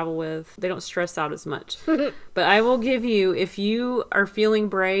easier to travel with. They don't stress out as much. But I will give you, if you are feeling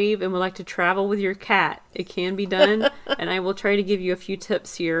brave and would like to travel with your cat, it can be done. And I will try to give you a few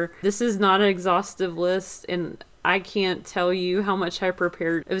tips here. This is not an exhaustive list, and I can't tell you how much I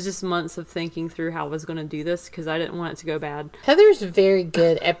prepared. It was just months of thinking through how I was going to do this because I didn't want it to go bad. Heather's very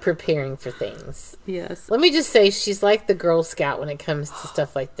good at preparing for things. Yes. Let me just say she's like the Girl Scout when it comes to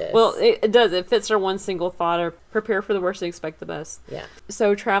stuff like this. Well, it does. It fits our one single thought of prepare for the worst and expect the best. Yeah.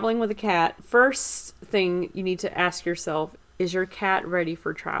 So traveling with a cat, first thing you need to ask yourself, is your cat ready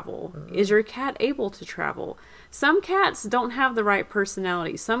for travel? Mm-hmm. Is your cat able to travel? Some cats don't have the right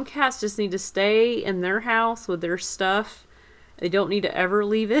personality. Some cats just need to stay in their house with their stuff. They don't need to ever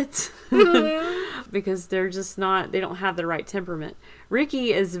leave it because they're just not, they don't have the right temperament.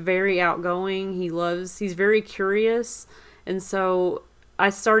 Ricky is very outgoing. He's very curious. And so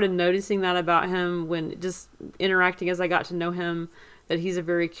I started noticing that about him when just interacting as I got to know him, that he's a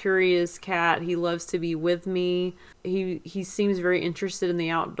very curious cat. He loves to be with me. He seems very interested in the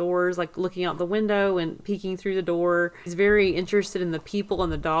outdoors, like looking out the window and peeking through the door. He's very interested in the people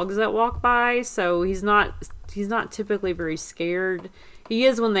and the dogs that walk by. So he's not typically very scared. He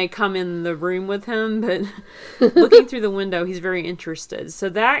is when they come in the room with him, but looking through the window, he's very interested. So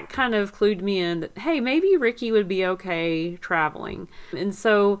that kind of clued me in that, hey, maybe Ricky would be okay traveling. And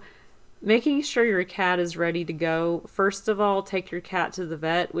so making sure your cat is ready to go. First of all, take your cat to the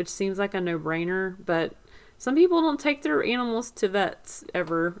vet, which seems like a no-brainer, but some people don't take their animals to vets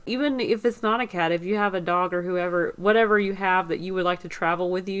ever. Even if it's not a cat, if you have a dog or whatever you have that you would like to travel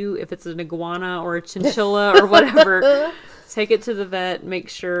with you, if it's an iguana or a chinchilla or whatever, take it to the vet, make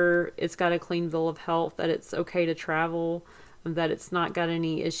sure it's got a clean bill of health, that it's okay to travel, that it's not got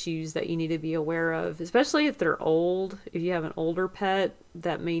any issues that you need to be aware of, especially if they're old. If you have an older pet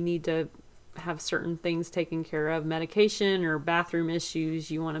that may need to have certain things taken care of, medication or bathroom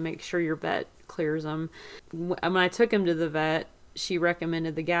issues, you want to make sure your vet clears them. When I took him to the vet, she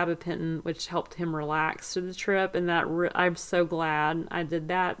recommended the gabapentin, which helped him relax through the trip, and I'm so glad I did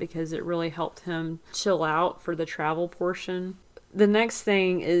that because it really helped him chill out for the travel portion. The next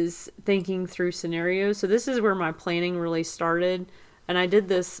thing is thinking through scenarios. So this is where my planning really started. And I did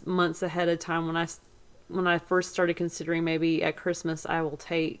this months ahead of time when I first started considering maybe at Christmas I will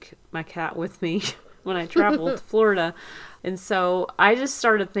take my cat with me when I traveled to Florida. And so I just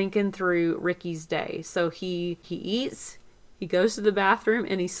started thinking through Ricky's day. So he eats, he goes to the bathroom,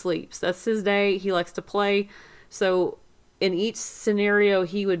 and he sleeps. That's his day. He likes to play. So in each scenario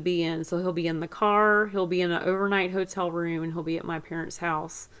he would be in, so he'll be in the car, he'll be in an overnight hotel room, and he'll be at my parents'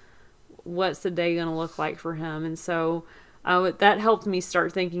 house. What's the day going to look like for him? And so that helped me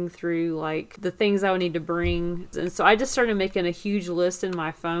start thinking through like the things I would need to bring. And so I just started making a huge list in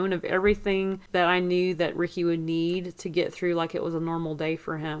my phone of everything that I knew that Ricky would need to get through like it was a normal day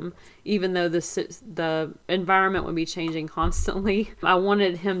for him, even though the environment would be changing constantly. I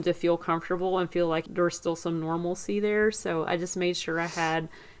wanted him to feel comfortable and feel like there's still some normalcy there. So I just made sure I had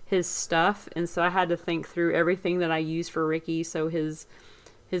his stuff. And so I had to think through everything that I use for Ricky. So his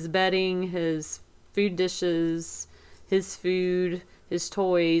bedding, his food dishes, his food, his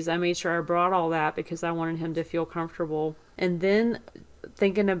toys. I made sure I brought all that because I wanted him to feel comfortable. And then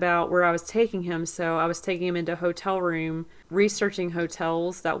thinking about where I was taking him. So I was taking him into a hotel room, researching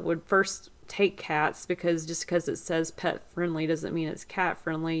hotels that would first take cats, because just because it says pet friendly doesn't mean it's cat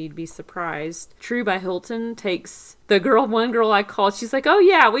friendly. You'd be surprised. True by Hilton takes one girl I called. She's like, oh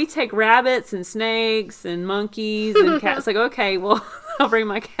yeah, we take rabbits and snakes and monkeys and cats. Like, okay, well, I'll bring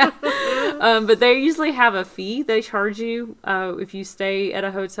my cat. But they usually have a fee they charge you if you stay at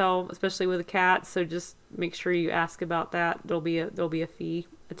a hotel, especially with a cat. So just make sure you ask about that. There'll be a fee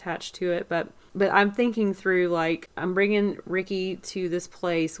attached to it. But I'm thinking through, like, I'm bringing Ricky to this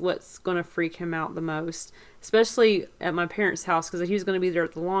place. What's going to freak him out the most? Especially at my parents' house, because he was going to be there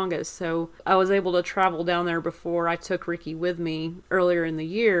the longest. So I was able to travel down there before I took Ricky with me earlier in the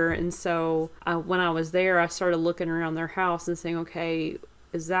year. And so when I was there, I started looking around their house and saying, okay,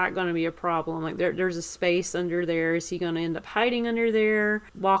 is that going to be a problem? Like there's a space under there. Is he going to end up hiding under there?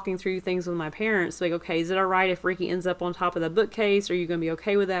 Walking through things with my parents. Like, okay, is it all right if Ricky ends up on top of the bookcase? Are you going to be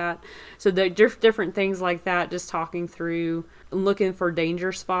okay with that? So there are different things like that, just talking through, looking for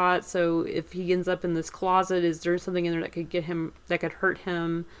danger spots. So if he ends up in this closet, is there something in there that could hurt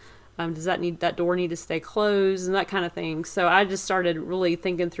him? Does that door need to stay closed, and that kind of thing. So I just started really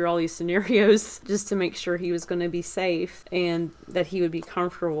thinking through all these scenarios just to make sure he was going to be safe and that he would be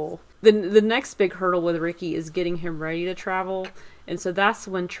comfortable. The next big hurdle with Ricky is getting him ready to travel. And so that's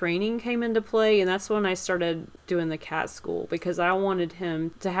when training came into play, and that's when I started doing the cat school, because I wanted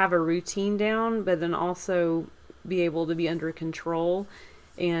him to have a routine down, but then also be able to be under control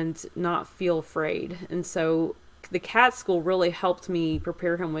and not feel afraid. And so the cat school really helped me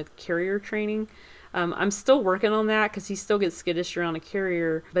prepare him with carrier training. I'm still working on that because he still gets skittish around a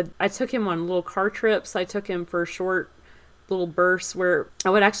carrier, but I took him on little car trips. I took him for short little bursts where I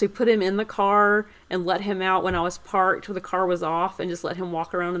would actually put him in the car and let him out when I was parked, when the car was off, and just let him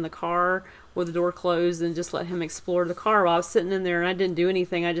walk around in the car with the door closed and just let him explore the car while I was sitting in there, and I didn't do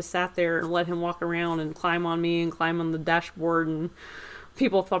anything. I just sat there and let him walk around and climb on me and climb on the dashboard, and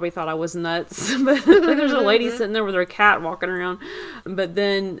people probably thought I was nuts. But there's a lady sitting there with her cat walking around. But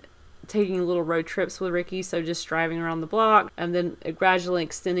then taking little road trips with Ricky, so just driving around the block, and then gradually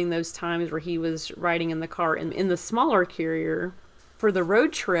extending those times where he was riding in the car in the smaller carrier. For the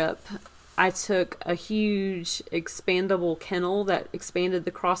road trip, I took a huge expandable kennel that expanded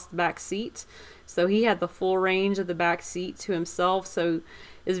across the back seat, so he had the full range of the back seat to himself. So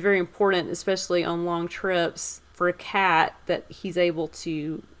it's very important, especially on long trips, for a cat that he's able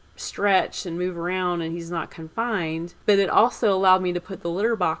to stretch and move around and he's not confined. But it also allowed me to put the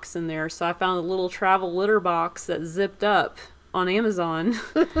litter box in there. So I found a little travel litter box that zipped up on Amazon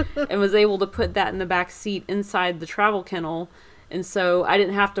and was able to put that in the back seat inside the travel kennel. And so I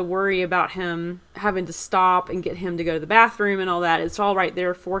didn't have to worry about him having to stop and get him to go to the bathroom and all that. It's all right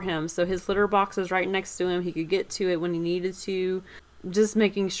there for him. So his litter box is right next to him. He could get to it when he needed to. Just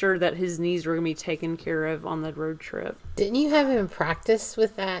making sure that his needs were going to be taken care of on the road trip. Didn't you have him practice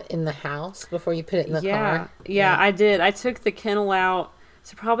with that in the house before you put it in the car? Yeah, I did. I took the kennel out.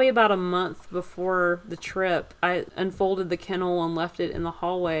 So probably about a month before the trip, I unfolded the kennel and left it in the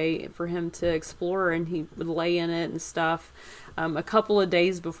hallway for him to explore, and he would lay in it and stuff. A couple of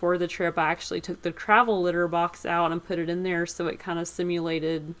days before the trip, I actually took the travel litter box out and put it in there, so it kind of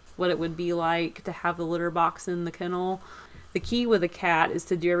simulated what it would be like to have the litter box in the kennel. The key with a cat is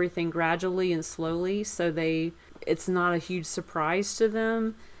to do everything gradually and slowly, so it's not a huge surprise to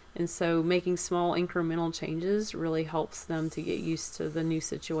them. And so making small incremental changes really helps them to get used to the new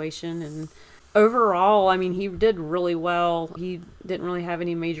situation. And overall, I mean, he did really well. He didn't really have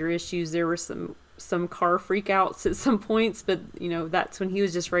any major issues. There were some car freakouts at some points, but that's when he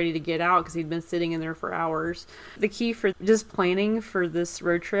was just ready to get out because he'd been sitting in there for hours. The key for just planning for this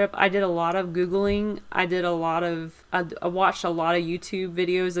road trip, I did a lot of Googling. I watched a lot of YouTube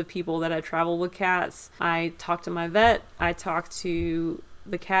videos of people that had traveled with cats. I talked to my vet. I talked to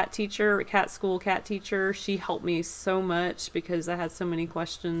the cat school cat teacher. She helped me so much because I had so many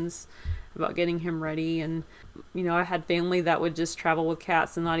questions about getting him ready. And I had family that would just travel with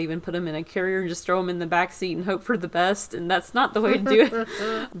cats and not even put them in a carrier and just throw them in the back seat and hope for the best, and that's not the way to do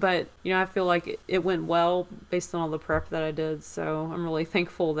it. But I feel like it went well based on all the prep that I did, so I'm really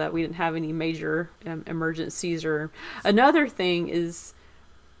thankful that we didn't have any major emergencies. Or another thing is,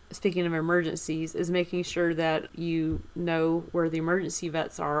 speaking of emergencies, is making sure that you know where the emergency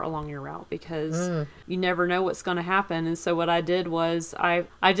vets are along your route, because you never know what's going to happen. And so what I did was I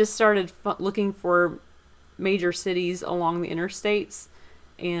just started looking for major cities along the interstates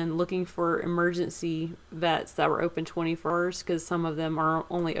and looking for emergency vets that were open 24 hours, because some of them are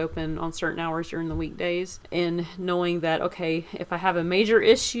only open on certain hours during the weekdays. And knowing that, okay, if I have a major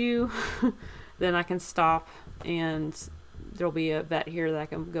issue, then I can stop and there'll be a vet here that I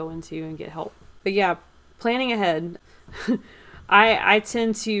can go into and get help. But yeah, planning ahead. I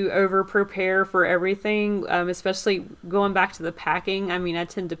tend to over prepare for everything, especially going back to the packing. I mean, I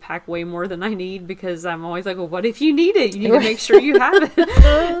tend to pack way more than I need because I'm always like, well, what if you need it? You need to make sure you have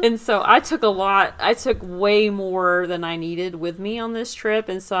it. And so I took way more than I needed with me on this trip.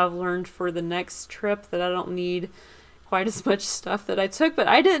 And so I've learned for the next trip that I don't need quite as much stuff that I took. But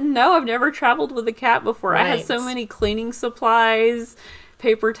I didn't know. I've never traveled with a cat before. Right. I had so many cleaning supplies,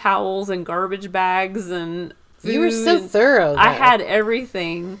 paper towels, and garbage bags, and food. You were so thorough, though. I had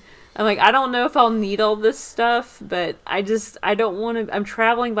everything. I'm like, I don't know if I'll need all this stuff, but I don't want to. I'm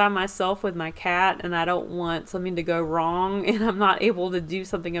traveling by myself with my cat, and I don't want something to go wrong, and I'm not able to do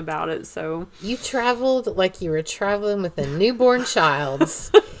something about it. So you traveled like you were traveling with a newborn child.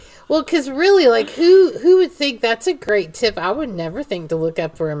 Well, because really, like, who would think that's a great tip? I would never think to look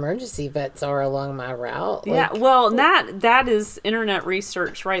up where emergency vets are along my route. Yeah, well, that is internet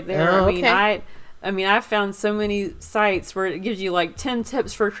research right there. Oh, okay. I mean, I've found so many sites where it gives you like 10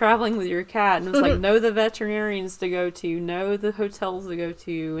 tips for traveling with your cat. And it's like, know the veterinarians to go to, know the hotels to go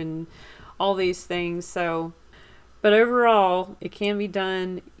to, and all these things. So, but overall, it can be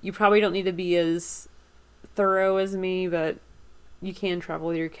done. You probably don't need to be as thorough as me, but you can travel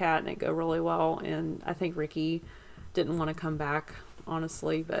with your cat and it go really well. And I think Ricky didn't want to come back,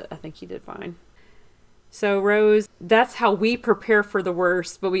 honestly, but I think he did fine. So, Rose, that's how we prepare for the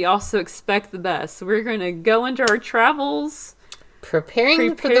worst, but we also expect the best. So we're going to go into our travels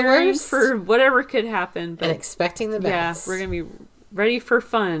preparing for the worst, for whatever could happen, but and expecting the best. Yeah, we're going to be ready for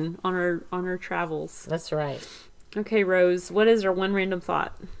fun on our travels. That's right. Okay, Rose, what is our one random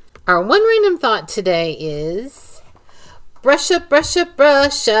thought? Our one random thought today is, brush up, brush up,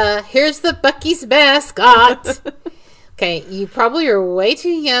 brush up. Here's the Buc-ee's mascot. Okay, you probably are way too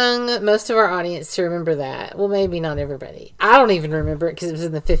young, most of our audience, to remember that. Well, maybe not everybody. I don't even remember it because it was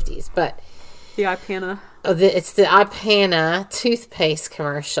in the 50s, but... The Ipana. It's the Ipana toothpaste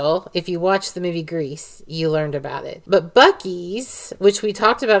commercial. If you watch the movie Grease, you learned about it. But Buc-ee's, which we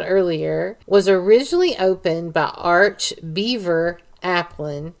talked about earlier, was originally opened by Arch Beaver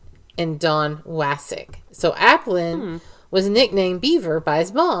Applin and Don Wassick. So Applin was nicknamed Beaver by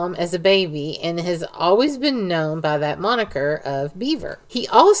his mom as a baby and has always been known by that moniker of Beaver. He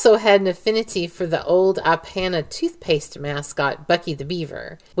also had an affinity for the old Ipana toothpaste mascot, Bucky the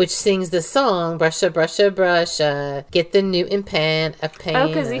Beaver, which sings the song, brush a, get the Newton pan, a pan. Oh,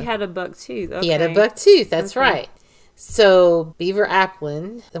 because he had a buck tooth. Okay. He had a buck tooth, that's right. So Beaver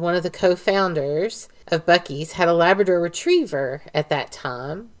Applin, one of the co-founders of Buc-ee's, had a Labrador Retriever at that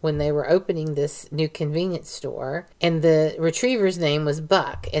time when they were opening this new convenience store, and the retriever's name was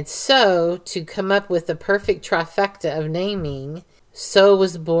Buck. And so, to come up with the perfect trifecta of naming, so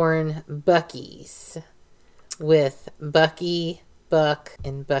was born Buc-ee's, with Bucky, Buck,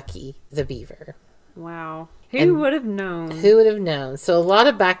 and Bucky the Beaver. Wow. Who would have known? Who would have known? So a lot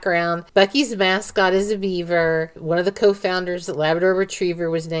of background. Buc-ee's mascot is a beaver. One of the co-founders, the Labrador Retriever,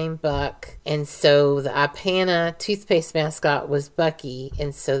 was named Buck. And so the Ipana toothpaste mascot was Buc-ee.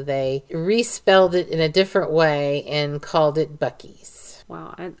 And so they respelled it in a different way and called it Buc-ee's.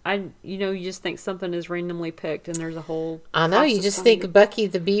 Wow. You just think something is randomly picked and there's a whole... I know. You just think Bucky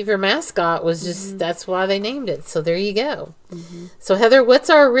the Beaver mascot was just, that's why they named it. So there you go. Mm-hmm. So Heather, what's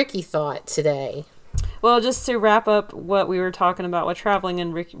our Ricky thought today? Well, just to wrap up what we were talking about with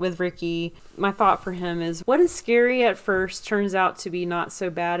traveling with Ricky, my thought for him is what is scary at first turns out to be not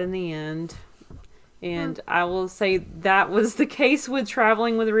so bad in the end. And I will say that was the case with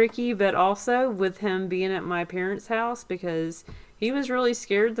traveling with Ricky, but also with him being at my parents' house, because he was really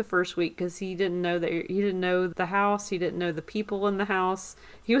scared the first week because he didn't know the house. He didn't know the people in the house.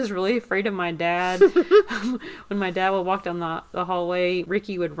 He was really afraid of my dad. When my dad would walk down the hallway,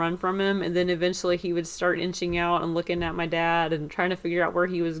 Ricky would run from him, and then eventually he would start inching out and looking at my dad and trying to figure out where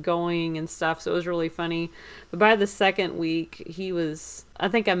he was going and stuff. So it was really funny. But by the second week, he was, I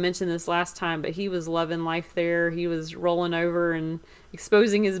think I mentioned this last time, but he was loving life there. He was rolling over and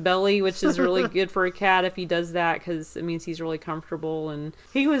exposing his belly, which is really good for a cat if he does that, because it means he's really comfortable. And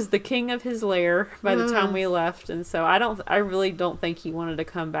he was the king of his lair by the time we left. And so I really don't think he wanted to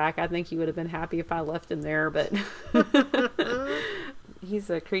come back. I think he would have been happy if I left him there, but he's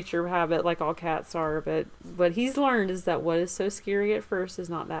a creature of habit like all cats are. But what he's learned is that what is so scary at first is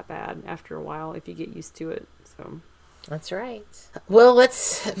not that bad after a while if you get used to it. So that's right. Well,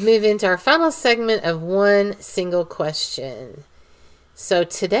 let's move into our final segment of one single question. So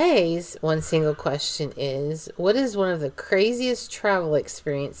today's one single question is, what is one of the craziest travel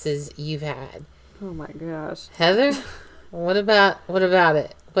experiences you've had? Oh my gosh. Heather, what about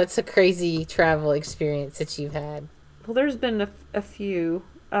it? What's a crazy travel experience that you've had? Well, there's been a few.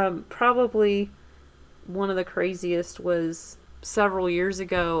 Probably one of the craziest was several years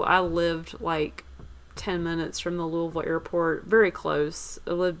ago. I lived like 10 minutes from the Louisville airport, very close.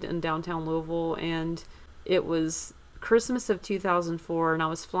 I lived in downtown Louisville, and it was Christmas of 2004, and I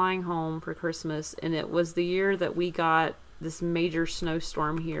was flying home for Christmas, and it was the year that we got this major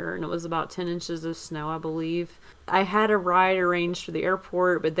snowstorm here, and it was about 10 inches of snow, I believe. I had a ride arranged for the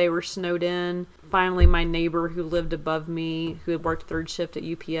airport, but they were snowed in. Finally, my neighbor who lived above me, who had worked third shift at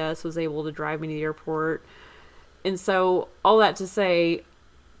UPS, was able to drive me to the airport. And so, all that to say,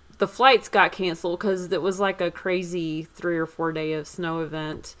 the flights got canceled because it was like a crazy 3 or 4 day of snow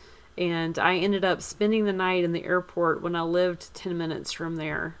event. And I ended up spending the night in the airport when I lived 10 minutes from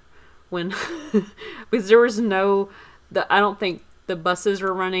there. Because there was I don't think the buses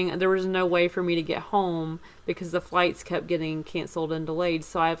were running. There was no way for me to get home because the flights kept getting canceled and delayed.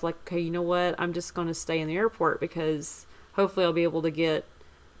 So I was like, okay, you know what? I'm just going to stay in the airport because hopefully I'll be able to get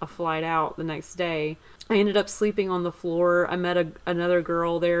a flight out the next day. I ended up sleeping on the floor. I met another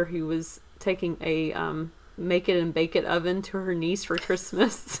girl there who was taking a make it and bake it oven to her niece for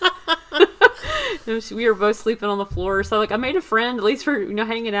Christmas. We were both sleeping on the floor. So like I made a friend, at least for,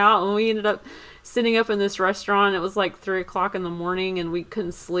 hanging out. And we ended up sitting up in this restaurant. It was like 3:00 in the morning and we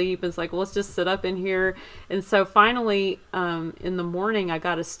couldn't sleep. It's like, well, let's just sit up in here. And so finally, in the morning, I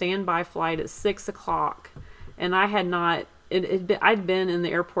got a standby flight at 6:00. And I had not, I'd been in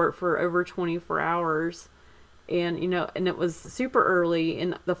the airport for over 24 hours. And, and it was super early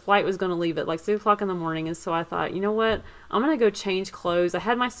and the flight was going to leave at like 6:00 in the morning. And so I thought, you know what, I'm going to go change clothes. I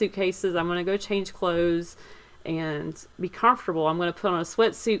had my suitcases. I'm going to go change clothes and be comfortable. I'm going to put on a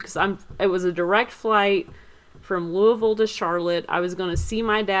sweatsuit because it was a direct flight from Louisville to Charlotte. I was going to see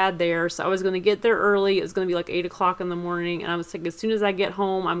my dad there. So I was going to get there early. It was going to be like 8:00 in the morning. And I was like, as soon as I get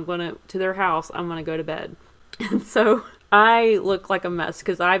home, to their house, I'm going to go to bed. And so I look like a mess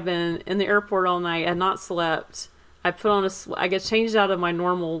because I've been in the airport all night. I had not slept. I put on I get changed out of my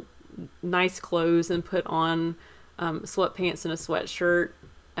normal nice clothes and put on sweatpants and a sweatshirt.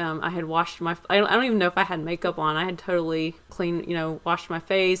 I had washed I don't even know if I had makeup on. I had totally washed my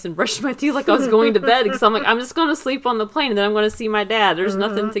face and brushed my teeth like I was going to bed because I'm like, I'm just going to sleep on the plane and then I'm going to see my dad. There's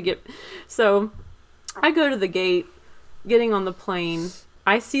nothing to get. So I go to the gate, getting on the plane.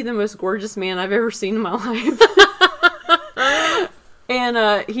 I see the most gorgeous man I've ever seen in my life.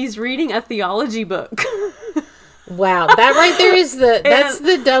 And he's reading a theology book. Wow, that right there is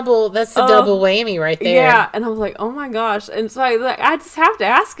the double whammy right there. Yeah, and I was like, oh my gosh. And so I just have to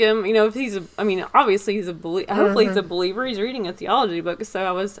ask him, if obviously he's a believer. Hopefully he's a believer. He's reading a theology book. So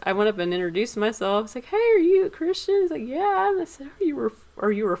I went up and introduced myself. I was like, hey, are you a Christian? He's like, yeah. And I said,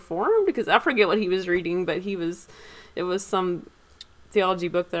 are you Reformed? Because I forget what he was reading, but it was some theology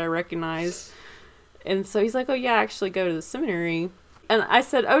book that I recognized. And so he's like, oh yeah, I actually go to the seminary. And I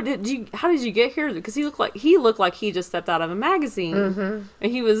said, oh, how did you get here? Because he looked like he just stepped out of a magazine.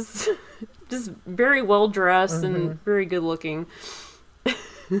 And he was just very well dressed and very good looking.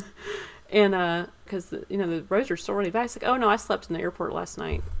 And because the roads are so really bad. He's like, oh no, I slept in the airport last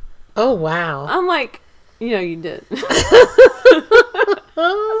night. Oh wow. I'm like, you did.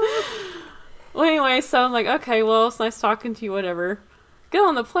 Well, anyway, so I'm like, okay, well, it's nice talking to you, whatever. Get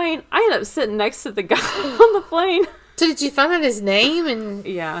on the plane. I ended up sitting next to the guy on the plane. So did you find out his name and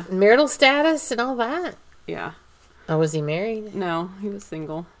marital status and all that? Yeah. Oh, was he married? No, he was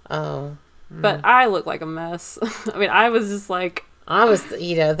single. Oh. But I looked like a mess. I mean, I was just like...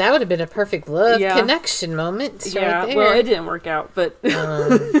 that would have been a perfect love connection moment. Yeah, right there. Well, it didn't work out, but...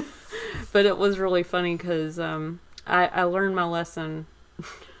 but it was really funny because I learned my lesson.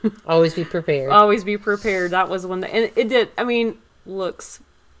 Always be prepared. Always be prepared. That was one that... And it did... I mean, looks...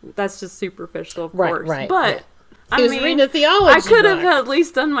 That's just superficial, of course. Right. But... He was reading a theology I could have at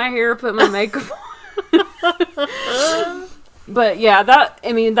least done my hair, put my makeup on. But yeah, that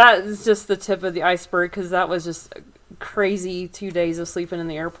is just the tip of the iceberg because that was just a crazy 2 days of sleeping in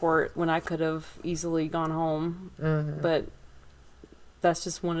the airport when I could have easily gone home. But that's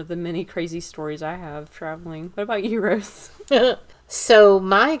just one of the many crazy stories I have traveling. What about you, Rose? So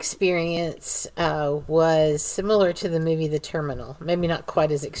my experience was similar to the movie The Terminal. Maybe not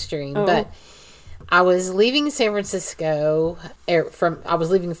quite as extreme, but... I was leaving San Francisco I was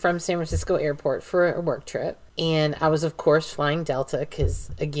leaving from San Francisco Airport for a work trip, and I was of course flying Delta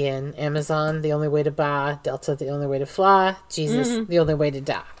because again, Amazon the only way to buy, Delta the only way to fly, Jesus the only way to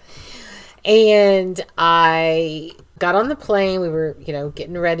die. And I got on the plane. We were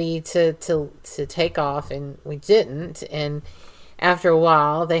getting ready to take off, and we didn't. And after a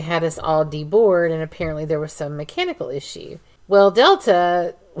while, they had us all deboard, and apparently there was some mechanical issue. Well,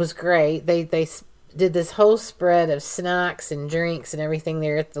 Delta was great. They did this whole spread of snacks and drinks and everything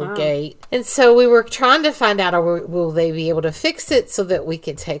there at the gate. And so we were trying to find out, will they be able to fix it so that we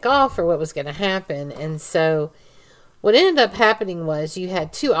could take off, or what was going to happen. And so what ended up happening was you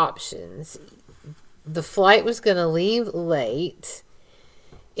had two options. The flight was going to leave late.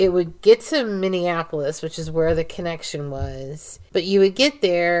 It would get to Minneapolis, which is where the connection was. But you would get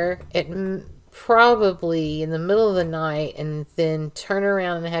there at probably in the middle of the night and then turn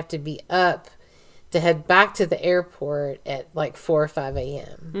around and have to be up to head back to the airport at like 4 or 5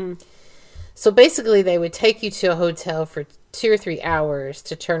 a.m. So basically they would take you to a hotel for 2 or 3 hours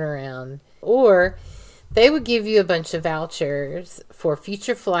to turn around, or they would give you a bunch of vouchers for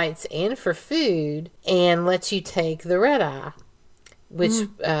future flights and for food and let you take the red eye, which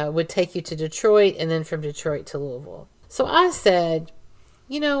would take you to Detroit and then from Detroit to Louisville. So I said,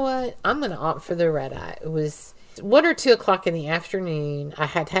 you know what? I'm going to opt for the red eye. It was 1 or 2 o'clock in the afternoon. I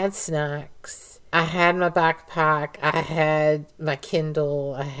had snacks. I had my backpack. I had my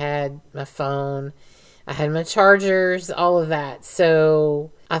Kindle. I had my phone. I had my chargers, all of that.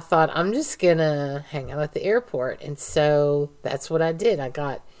 So I thought, I'm just going to hang out at the airport. And so that's what I did. I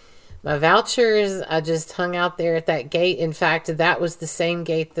got My vouchers, I just hung out there at that gate. In fact, that was the same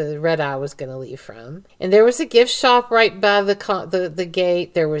gate the red eye was going to leave from. And there was a gift shop right by the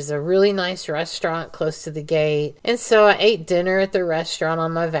gate. There was a really nice restaurant close to the gate. And so I ate dinner at the restaurant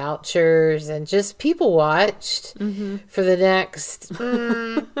on my vouchers and just people watched for the next,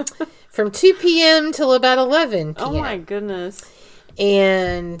 from 2 p.m. till about 11 p.m. Oh my goodness.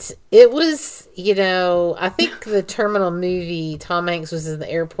 And it was, I think the Terminal movie, Tom Hanks was in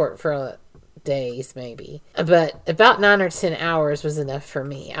the airport for days, maybe. But about 9 or 10 hours was enough for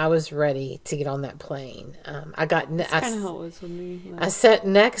me. I was ready to get on that plane. That's kind of how it was with me. I sat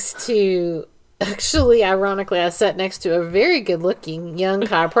next to, actually, ironically, I sat next to a very good-looking young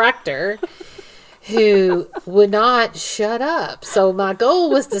chiropractor who would not shut up. So my goal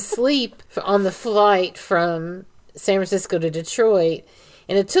was to sleep on the flight from San Francisco to Detroit,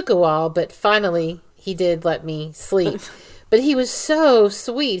 and it took a while, but finally he did let me sleep. But he was so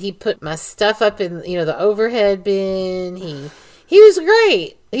sweet. He put my stuff up in the overhead bin. He was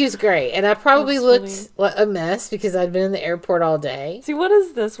great. He was great, and I probably looked like a mess because I'd been in the airport all day. See, what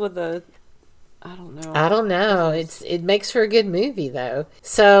is this with the? I don't know. It makes for a good movie though.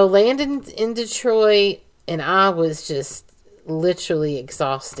 So landed in Detroit, and I was just literally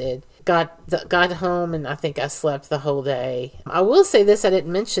exhausted. Got home, and I think I slept the whole day. I will say this, I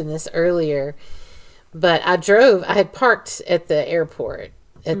didn't mention this earlier, but I had parked at the airport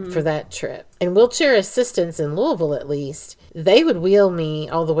for that trip. And wheelchair assistants in Louisville, at least, they would wheel me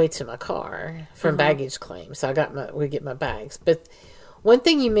all the way to my car from baggage claim. So we get my bags. But one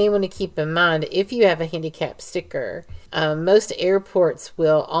thing you may want to keep in mind, if you have a handicap sticker, most airports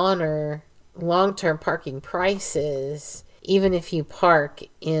will honor long-term parking prices even if you park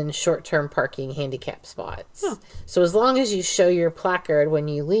in short-term parking handicap spots. Huh. So as long as you show your placard when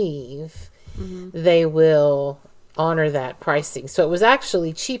you leave, they will honor that pricing. So it was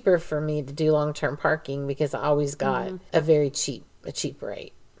actually cheaper for me to do long-term parking because I always got a cheap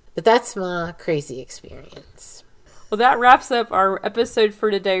rate. But that's my crazy experience. Well, that wraps up our episode for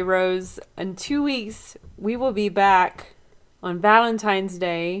today, Rose. In 2 weeks, we will be back on Valentine's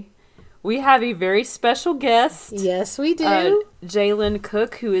Day. We have a very special guest. Yes, we do. Jalen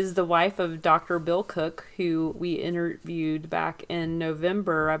Cook, who is the wife of Dr. Bill Cook, who we interviewed back in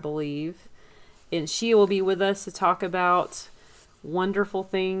November, I believe. And she will be with us to talk about wonderful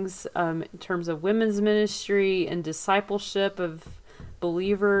things in terms of women's ministry and discipleship of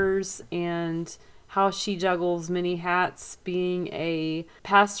believers, and how she juggles many hats, being a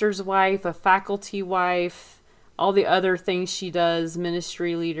pastor's wife, a faculty wife, all the other things she does,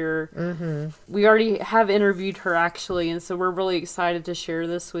 ministry leader. We already have interviewed her, actually, and so we're really excited to share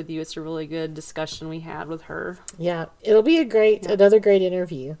this with you. It's a really good discussion we had with her. Yeah, it'll be another great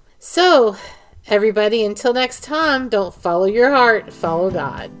interview. So, everybody, until next time, don't follow your heart, follow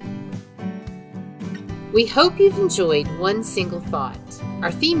God. We hope you've enjoyed One Single Thought.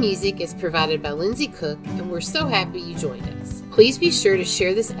 Our theme music is provided by Lindsay Cook, and we're so happy you joined us. Please be sure to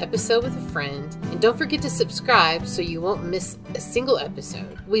share this episode with a friend, and don't forget to subscribe so you won't miss a single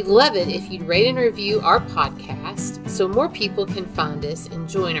episode. We'd love it if you'd rate and review our podcast so more people can find us and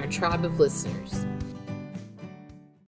join our tribe of listeners.